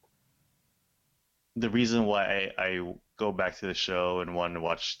the reason why I go back to the show and want to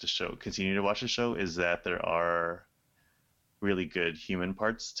watch the show, continue to watch the show, is that there are really good human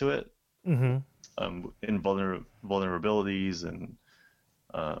parts to it. Mm-hmm. In vulnerabilities and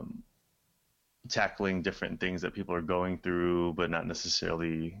tackling different things that people are going through, but not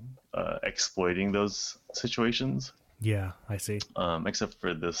necessarily exploiting those situations. Yeah, I see. Except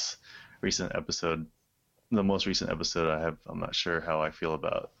for this recent episode, the most recent episode I'm not sure how I feel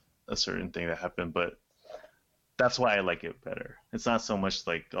about a certain thing that happened, but that's why I like it better. It's not so much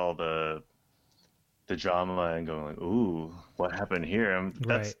like all the drama and going like, ooh, what happened here?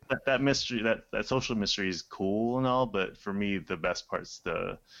 That mystery, that social mystery is cool and all, but for me, the best part's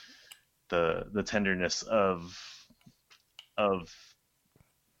the tenderness of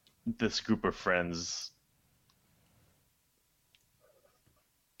this group of friends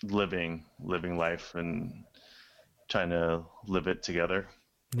living life and trying to live it together.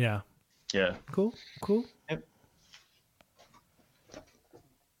 Yeah. Yeah. Cool.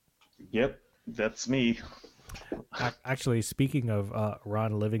 Yep. That's me. Actually, speaking of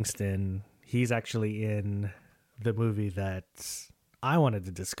Ron Livingston, he's actually in the movie that I wanted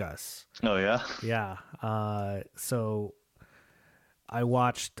to discuss. Oh, yeah? Yeah. So I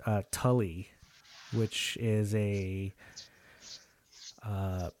watched Tully, which is a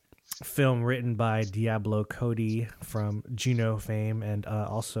film written by Diablo Cody from Juno fame, and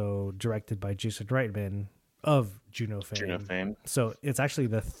also directed by Jason Reitman of Juno fame. So it's actually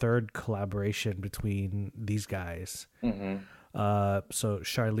the third collaboration between these guys. Mm-hmm. So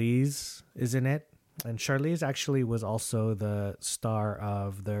Charlize is in it, and Charlize actually was also the star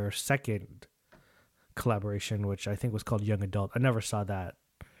of their second collaboration, which I think was called Young Adult. I never saw that.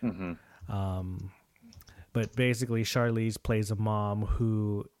 Mm-hmm. But basically Charlize plays a mom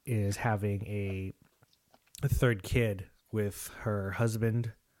who is having a third kid with her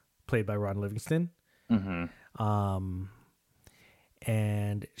husband, played by Ron Livingston. Mm-hmm.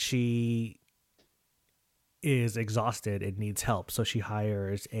 And she is exhausted and needs help, so she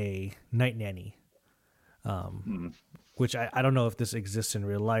hires a night nanny, which I don't know if this exists in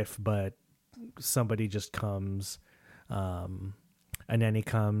real life, but somebody just comes, a nanny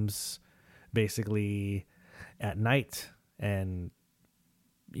comes basically at night and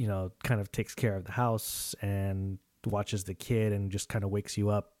kind of takes care of the house and watches the kid and just kind of wakes you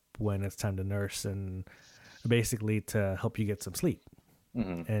up when it's time to nurse, and basically to help you get some sleep.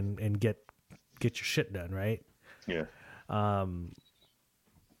 Mm-hmm. and get your shit done, right? Yeah.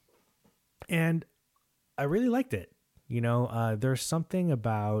 And I really liked it. There's something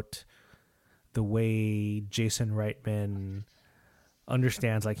about the way Jason Reitman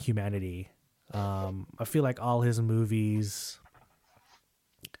understands like humanity. I feel like all his movies,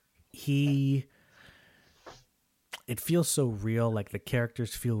 he it feels so real. Like the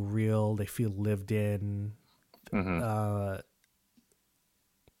characters feel real. They feel lived in. I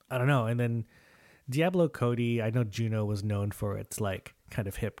don't know. And then Diablo Cody, I know Juno was known for its like kind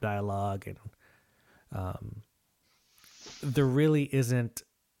of hip dialogue, and there really isn't.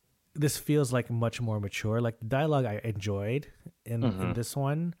 This feels like much more mature. Like the dialogue I enjoyed in this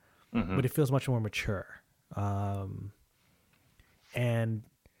one, but it feels much more mature. And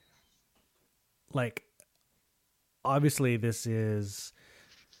like obviously this is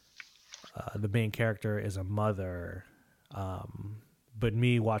the main character is a mother, but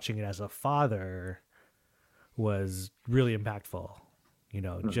me watching it as a father was really impactful,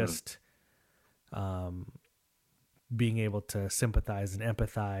 just being able to sympathize and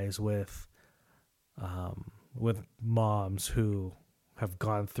empathize with moms who have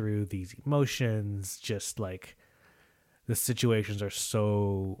gone through these emotions. Just like the situations are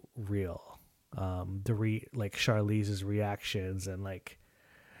so real. Like Charlize's reactions, and like,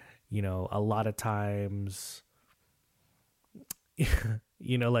 a lot of times,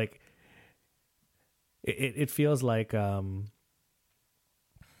 like it feels like,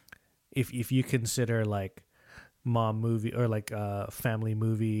 if you consider like mom movie or like family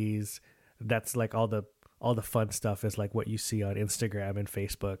movies, that's like all the fun stuff is like what you see on Instagram and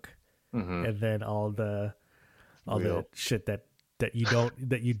Facebook, and then all the shit that you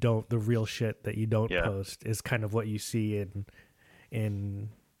don't the real shit that you don't post is kind of what you see in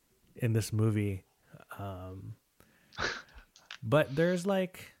this movie. But there's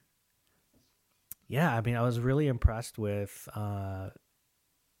like, I mean, I was really impressed with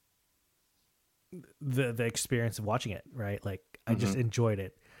the experience of watching it, right? Like I just enjoyed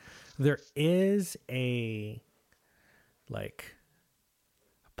it. There is a like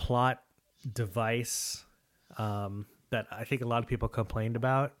plot device that I think a lot of people complained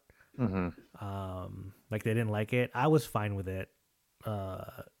about. Like they didn't like it. I was fine with it.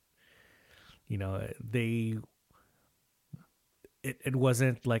 It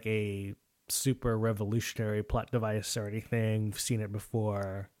wasn't like a super revolutionary plot device or anything. We've seen it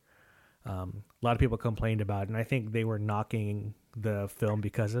before. A lot of people complained about it, and I think they were knocking the film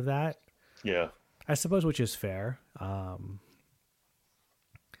because of that. Yeah. I suppose, which is fair.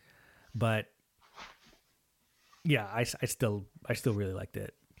 But yeah, I still really liked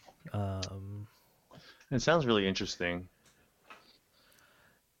it. It sounds really interesting.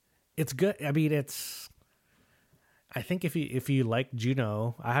 It's good. I mean, I think if you like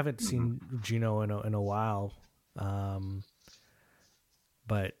Juno, I haven't seen Juno in a while,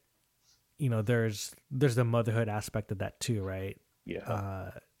 but there's the motherhood aspect of that too, right?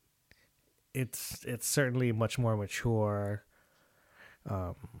 Yeah. It's certainly much more mature.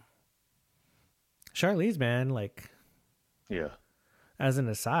 Charlize, man, like, as an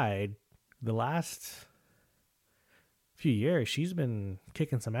aside, the last few years she's been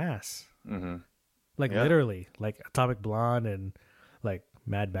kicking some ass. Like literally, like Atomic Blonde and like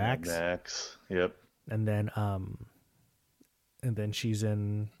Mad Max. Yep. And then she's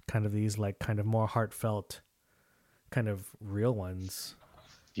in kind of these like kind of more heartfelt, kind of real ones.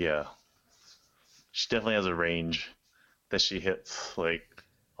 Yeah. She definitely has a range that she hits, like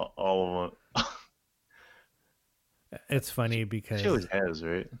all of them. It's funny because She always has,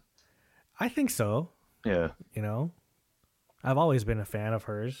 right? I think so. Yeah. I've always been a fan of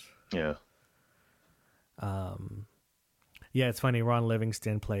hers. Yeah. Yeah, it's funny. Ron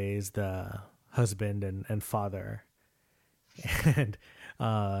Livingston plays the husband and father, and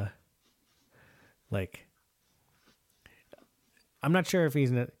like, I'm not sure if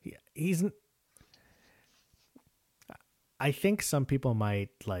he's. I think some people might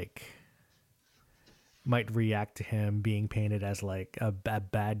react to him being painted as like a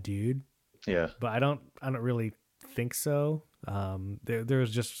bad dude. Yeah. But I don't really think so.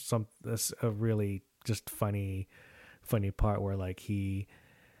 There's just a really just funny part where like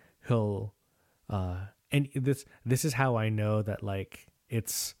he'll and this is how I know that like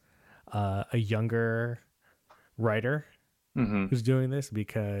it's a younger writer who's doing this,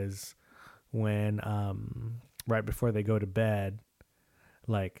 because when right before they go to bed,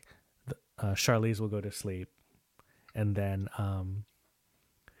 like Charlize will go to sleep, and then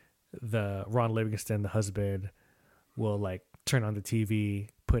the Ron Livingston, the husband, will like turn on the TV,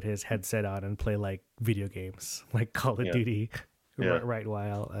 put his headset on, and play like video games, like Call of Duty, right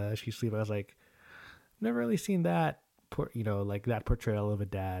while she's sleeping. I was like, never really seen that, like that portrayal of a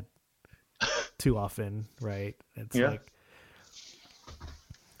dad too often, right? It's like,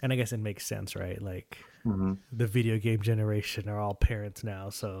 and I guess it makes sense, right? Like the video game generation are all parents now,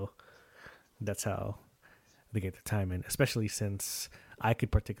 so that's how they get the time in, especially since I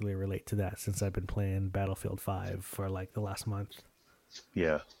could particularly relate to that since I've been playing Battlefield 5 for like the last month.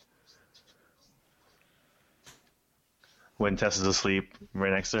 Yeah. When Tess is asleep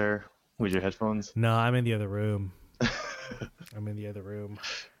right next to her with your headphones. No, I'm in the other room. I'm in the other room.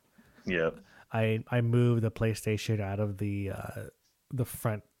 Yeah. I moved the PlayStation out of the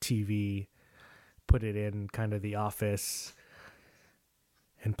front TV, put it in kind of the office,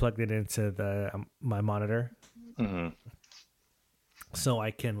 and plugged it into the my monitor, so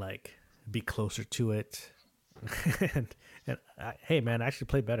I can like be closer to it. and hey, man, I actually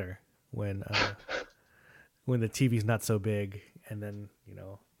play better when the TV's not so big, and then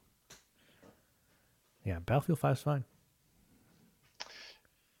yeah, Battlefield 5 is fine.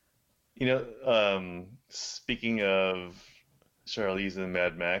 Speaking of Charlize and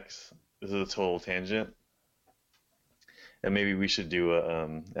Mad Max, this is a total tangent, and maybe we should do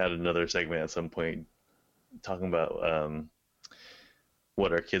add another segment at some point talking about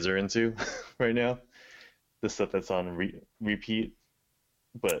what our kids are into right now, the stuff that's on repeat.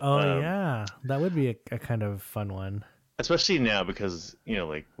 But yeah, that would be a kind of fun one, especially now because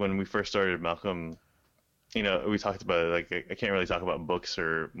like when we first started Malcolm. We talked about it, like I can't really talk about books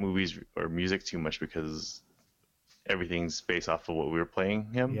or movies or music too much because everything's based off of what we were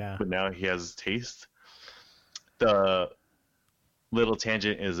playing him. Yeah. But now he has taste. The little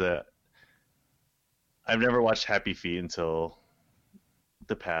tangent is that I've never watched Happy Feet until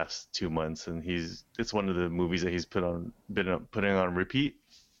the past 2 months, and it's one of the movies that he's been putting on repeat.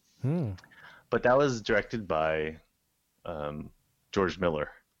 But that was directed by George Miller.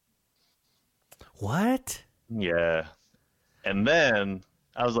 What? Yeah. And then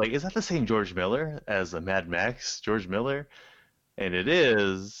I was like, is that the same George Miller as the Mad Max George Miller? And it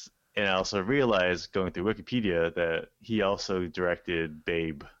is. And I also realized going through Wikipedia that he also directed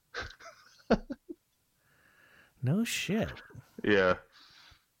Babe. No shit. Yeah.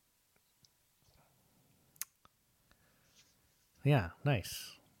 Yeah,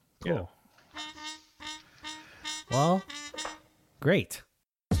 nice. Cool. Yeah. Well, great.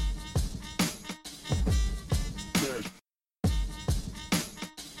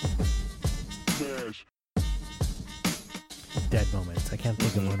 Dead moments. I can't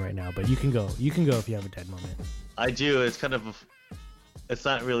think of one right now, but you can go. You can go if you have a dead moment. I do. It's kind of it's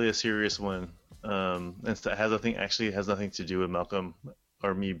not really a serious one. It has nothing to do with Malcolm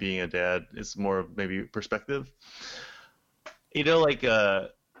or me being a dad. It's more maybe perspective. Like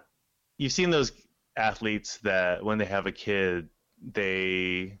you've seen those athletes that when they have a kid,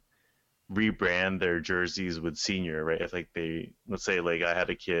 they rebrand their jerseys with senior, right? It's like let's say like I had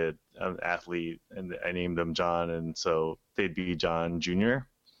a kid, an athlete, and I named them John, and so they'd be John Jr.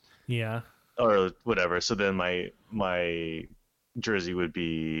 Yeah. Or whatever. So then my jersey would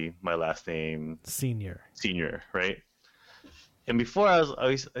be my last name, Senior, right? And before I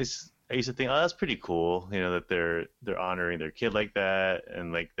used to think, oh, that's pretty cool, that they're honoring their kid like that,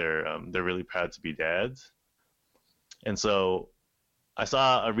 and like they're really proud to be dads. And so I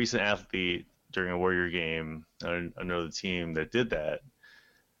saw a recent athlete during a Warrior game on another team that did that.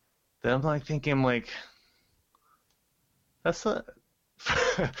 Then I'm like thinking, like, that's a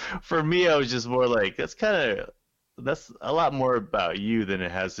for me. I was just more like, that's a lot more about you than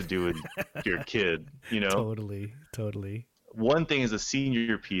it has to do with your kid. Totally. One thing is a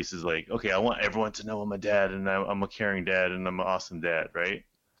senior piece is like, okay, I want everyone to know I'm a dad and I'm a caring dad and I'm an awesome dad, right?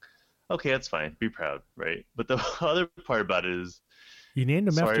 Okay, that's fine. Be proud, right? But the other part about it is you named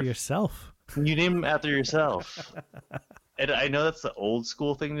him after yourself. You named him after yourself. And I know that's the old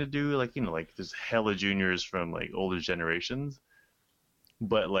school thing to do. Like, like there's hella juniors from like older generations.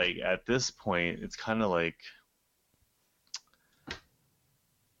 But like at this point, it's kind of like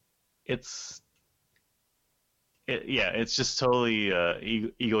it's just totally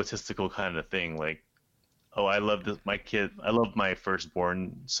egotistical kind of thing. Like, oh, I love my kid. I love my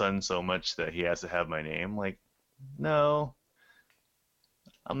firstborn son so much that he has to have my name. Like, no,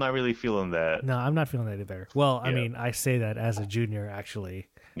 I'm not really feeling that. No, I'm not feeling that either. Well, I mean, I say that as a junior, actually.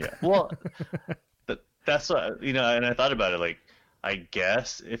 Yeah. Well, that's what, and I thought about it. Like, I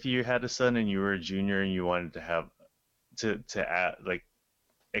guess if you had a son and you were a junior and you wanted to have to add, like,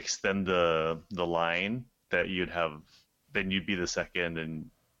 extend the line that then you'd be the second, and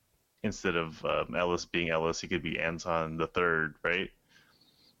instead of Ellis being Ellis, he could be Anton the third, right?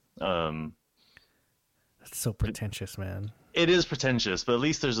 That's so pretentious, man. It is pretentious, but at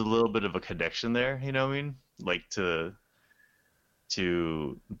least there's a little bit of a connection there. You know what I mean? Like to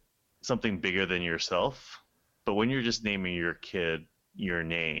something bigger than yourself. But when you're just naming your kid your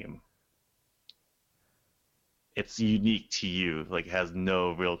name, it's unique to you. Like, it has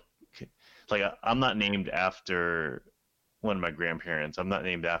no real, like, I'm not named after one of my grandparents. I'm not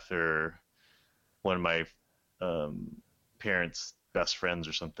named after one of my parents' best friends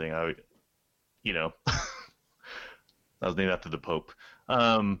or something. You know, I was named after the Pope.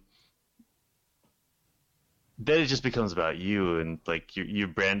 Then it just becomes about you, and like you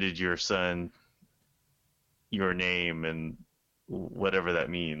branded your son your name and whatever that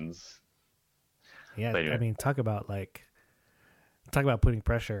means. Yeah, But I anyway, mean, talk about putting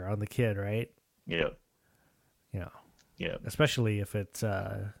pressure on the kid, right? yeah, You know, yeah, especially if it's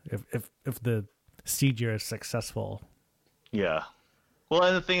if the seizure is successful. yeah. Well,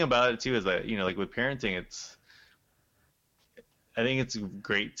 and the thing about it too is that like with parenting, I think it's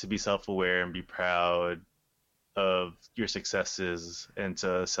great to be self-aware and be proud of your successes and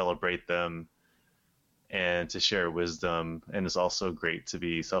to celebrate them and to share wisdom. And it's also great to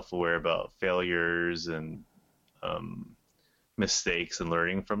be self-aware about failures and um, mistakes and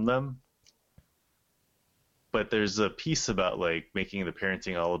learning from them. But there's a piece about like making the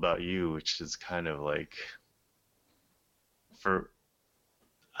parenting all about you, which is kind of like for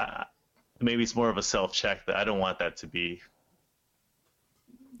uh, maybe it's more of a self-check that I don't want that to be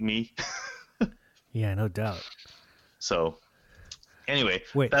me. Yeah, no doubt. So anyway,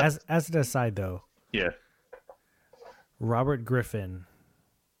 Wait, that's as an aside though, yeah, Robert Griffin,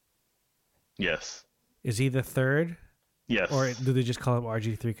 yes, is he the third, yes. or do they just call him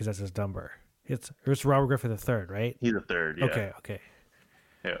RG3 because that's his number? It's Robert Griffin the third, right? He's a third. Yeah. Okay.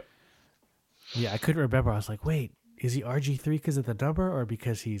 Yeah. Yeah, I couldn't remember. I was like, wait, is he RG3 because of the number or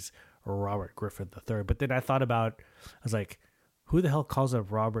because he's Robert Griffin the third? But then I thought about, I was like, who the hell calls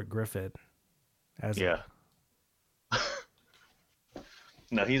up Robert Griffin as Yeah.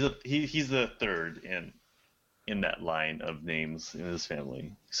 No, he's the third in that line of names in his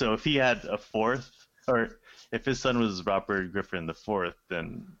family. So if he had a fourth, or if his son was Robert Griffin the fourth,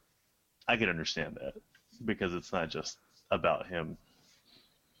 then I could understand that because it's not just about him.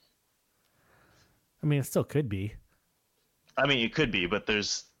 I mean, it still could be. I mean, it could be, but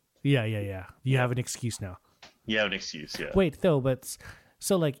Yeah. You have an excuse now. you have an excuse. Yeah. Wait, though, but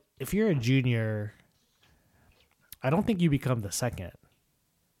so like if you're a junior, I don't think you become the second,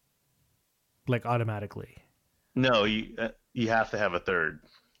 like automatically. No, you have to have a third.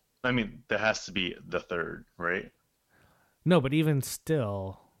 I mean, there has to be the third, right? No, but even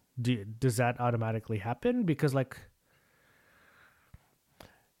still, does that automatically happen? Because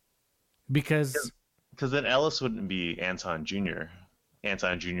Because then Ellis wouldn't be Anton Jr.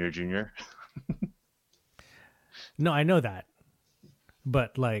 Anton Jr. Jr. no, I know that,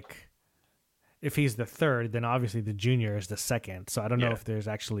 but like if he's the third, then obviously the junior is the second. So I don't know Yeah. if there's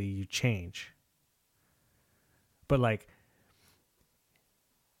actually you change, but like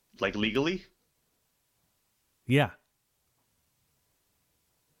Legally? yeah,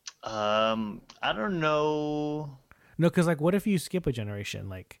 I don't know. no, because like what if you skip a generation?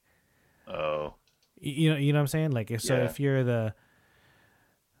 Like Oh, you know what I'm saying? Like Yeah. if you're the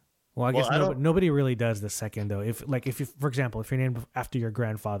well, I Well, guess I don't. nobody really does the second though. If you, for example, if you're named after your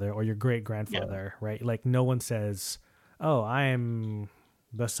grandfather or your great grandfather, right? Like no one says, "Oh, I'm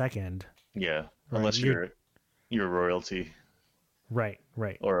the second." Yeah, Right. unless you're royalty Right.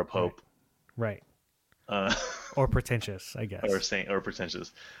 or a pope, Right. uh, Or pretentious, I guess. or saint or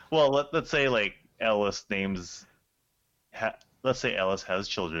pretentious. Well, let's say like Ellis let's say Ellis has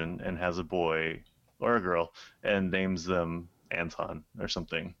children and has a boy or a girl and names them Anton or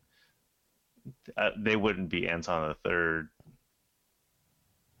something. They wouldn't be Anton the third.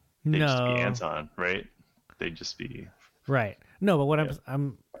 They'd just be No. Anton, right? They'd just be Right. No, but what Yeah.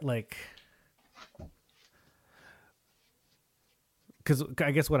 I'm like, because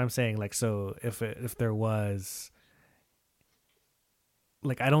I guess what I'm saying, like, so if there was,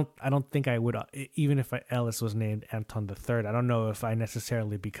 like, I don't think I would, even if Ellis was named Anton the third, I don't know if I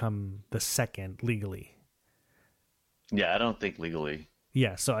necessarily become the second legally. Yeah, I don't think legally.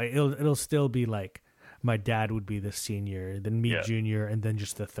 Yeah, so it'll still be like my dad would be the senior, then me Yeah. junior, and then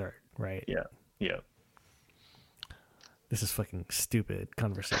just the third, right? Yeah, yeah. This is fucking stupid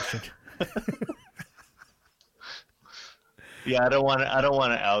conversation. Yeah, I don't want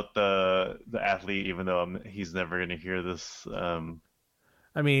to out the athlete, even though he's never going to hear this.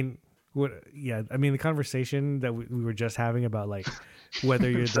 I mean, what? Yeah, I mean the conversation that we were just having about like whether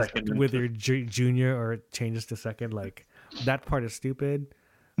you're Second. whether you're junior or it changes to second, like that part is stupid.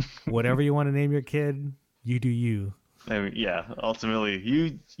 Whatever you want to name your kid, you do you. I mean, yeah. Ultimately,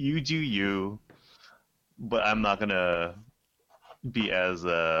 you do you, but I'm not gonna be as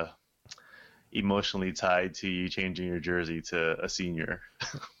emotionally tied to you changing your jersey to a senior.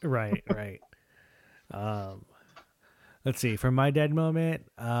 Right. Um. Let's see. For my dead moment,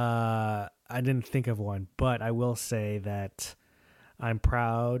 I didn't think of one, but I will say that I'm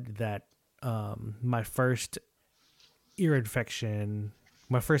proud that my first ear infection,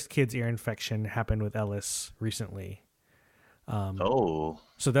 my first kid's ear infection happened with Ellis recently. Oh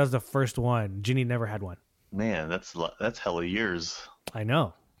So that was the first one. Ginny never had one. man, that's hella years. I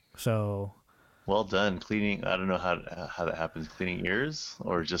know. So Well done cleaning. I don't know how that happens. Cleaning ears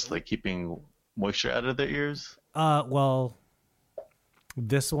or just like keeping moisture out of their ears. well,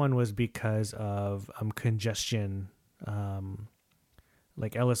 this one was because of congestion.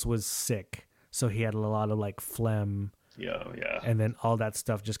 Like Ellis was sick, so he had a lot of like phlegm, Yeah, yeah. and then all that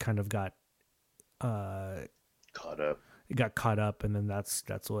stuff just kind of got Caught up. it got caught up, and then that's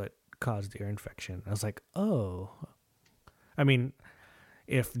what caused the ear infection. I was like, oh, I mean,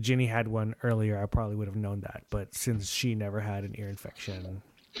 if Ginny had one earlier, I probably would have known that, but since she never had an ear infection,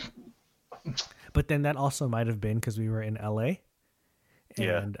 but then that also might have been because we were in LA,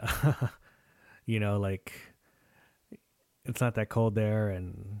 and you know, like it's not that cold there,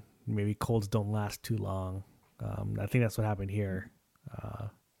 and maybe colds don't last too long. I think that's what happened here.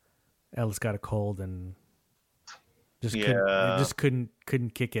 Ellis got a cold and just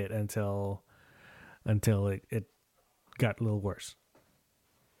couldn't kick it until it got a little worse.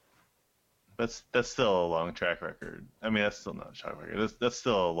 That's still a long track record. I mean, that's still not a track record. That's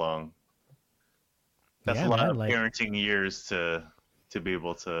still a long. That's Yeah, a lot man, of like, parenting years to be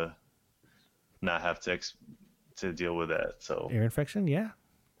able to not have to to deal with that. So ear infection, yeah,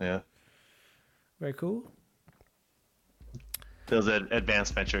 yeah, very cool. those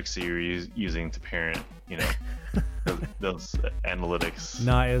advanced metrics that you're using to parent, you know, those analytics.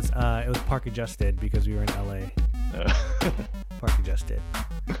 No, it was park adjusted because we were in LA. Park adjusted.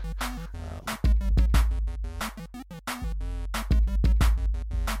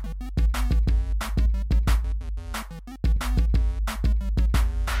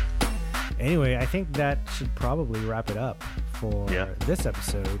 Anyway, I think that should probably wrap it up for this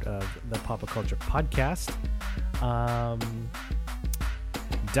episode of the Papa Culture Podcast.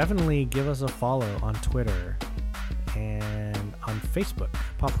 Definitely give us a follow on Twitter and on Facebook.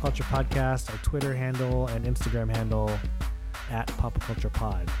 Papa Culture Podcast, our Twitter handle and Instagram handle at Papa Culture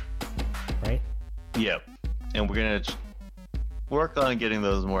Pod. Right? Yep. And we're going to work on getting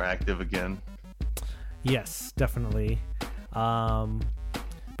those more active again. Yes, definitely.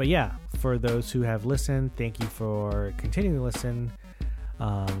 But yeah, for those who have listened, thank you for continuing to listen.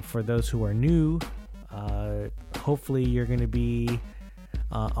 For those who are new, hopefully you're going to be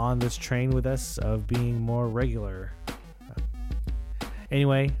on this train with us of being more regular.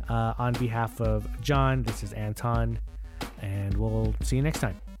 Anyway, on behalf of John, this is Anton, and we'll see you next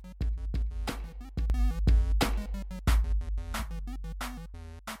time.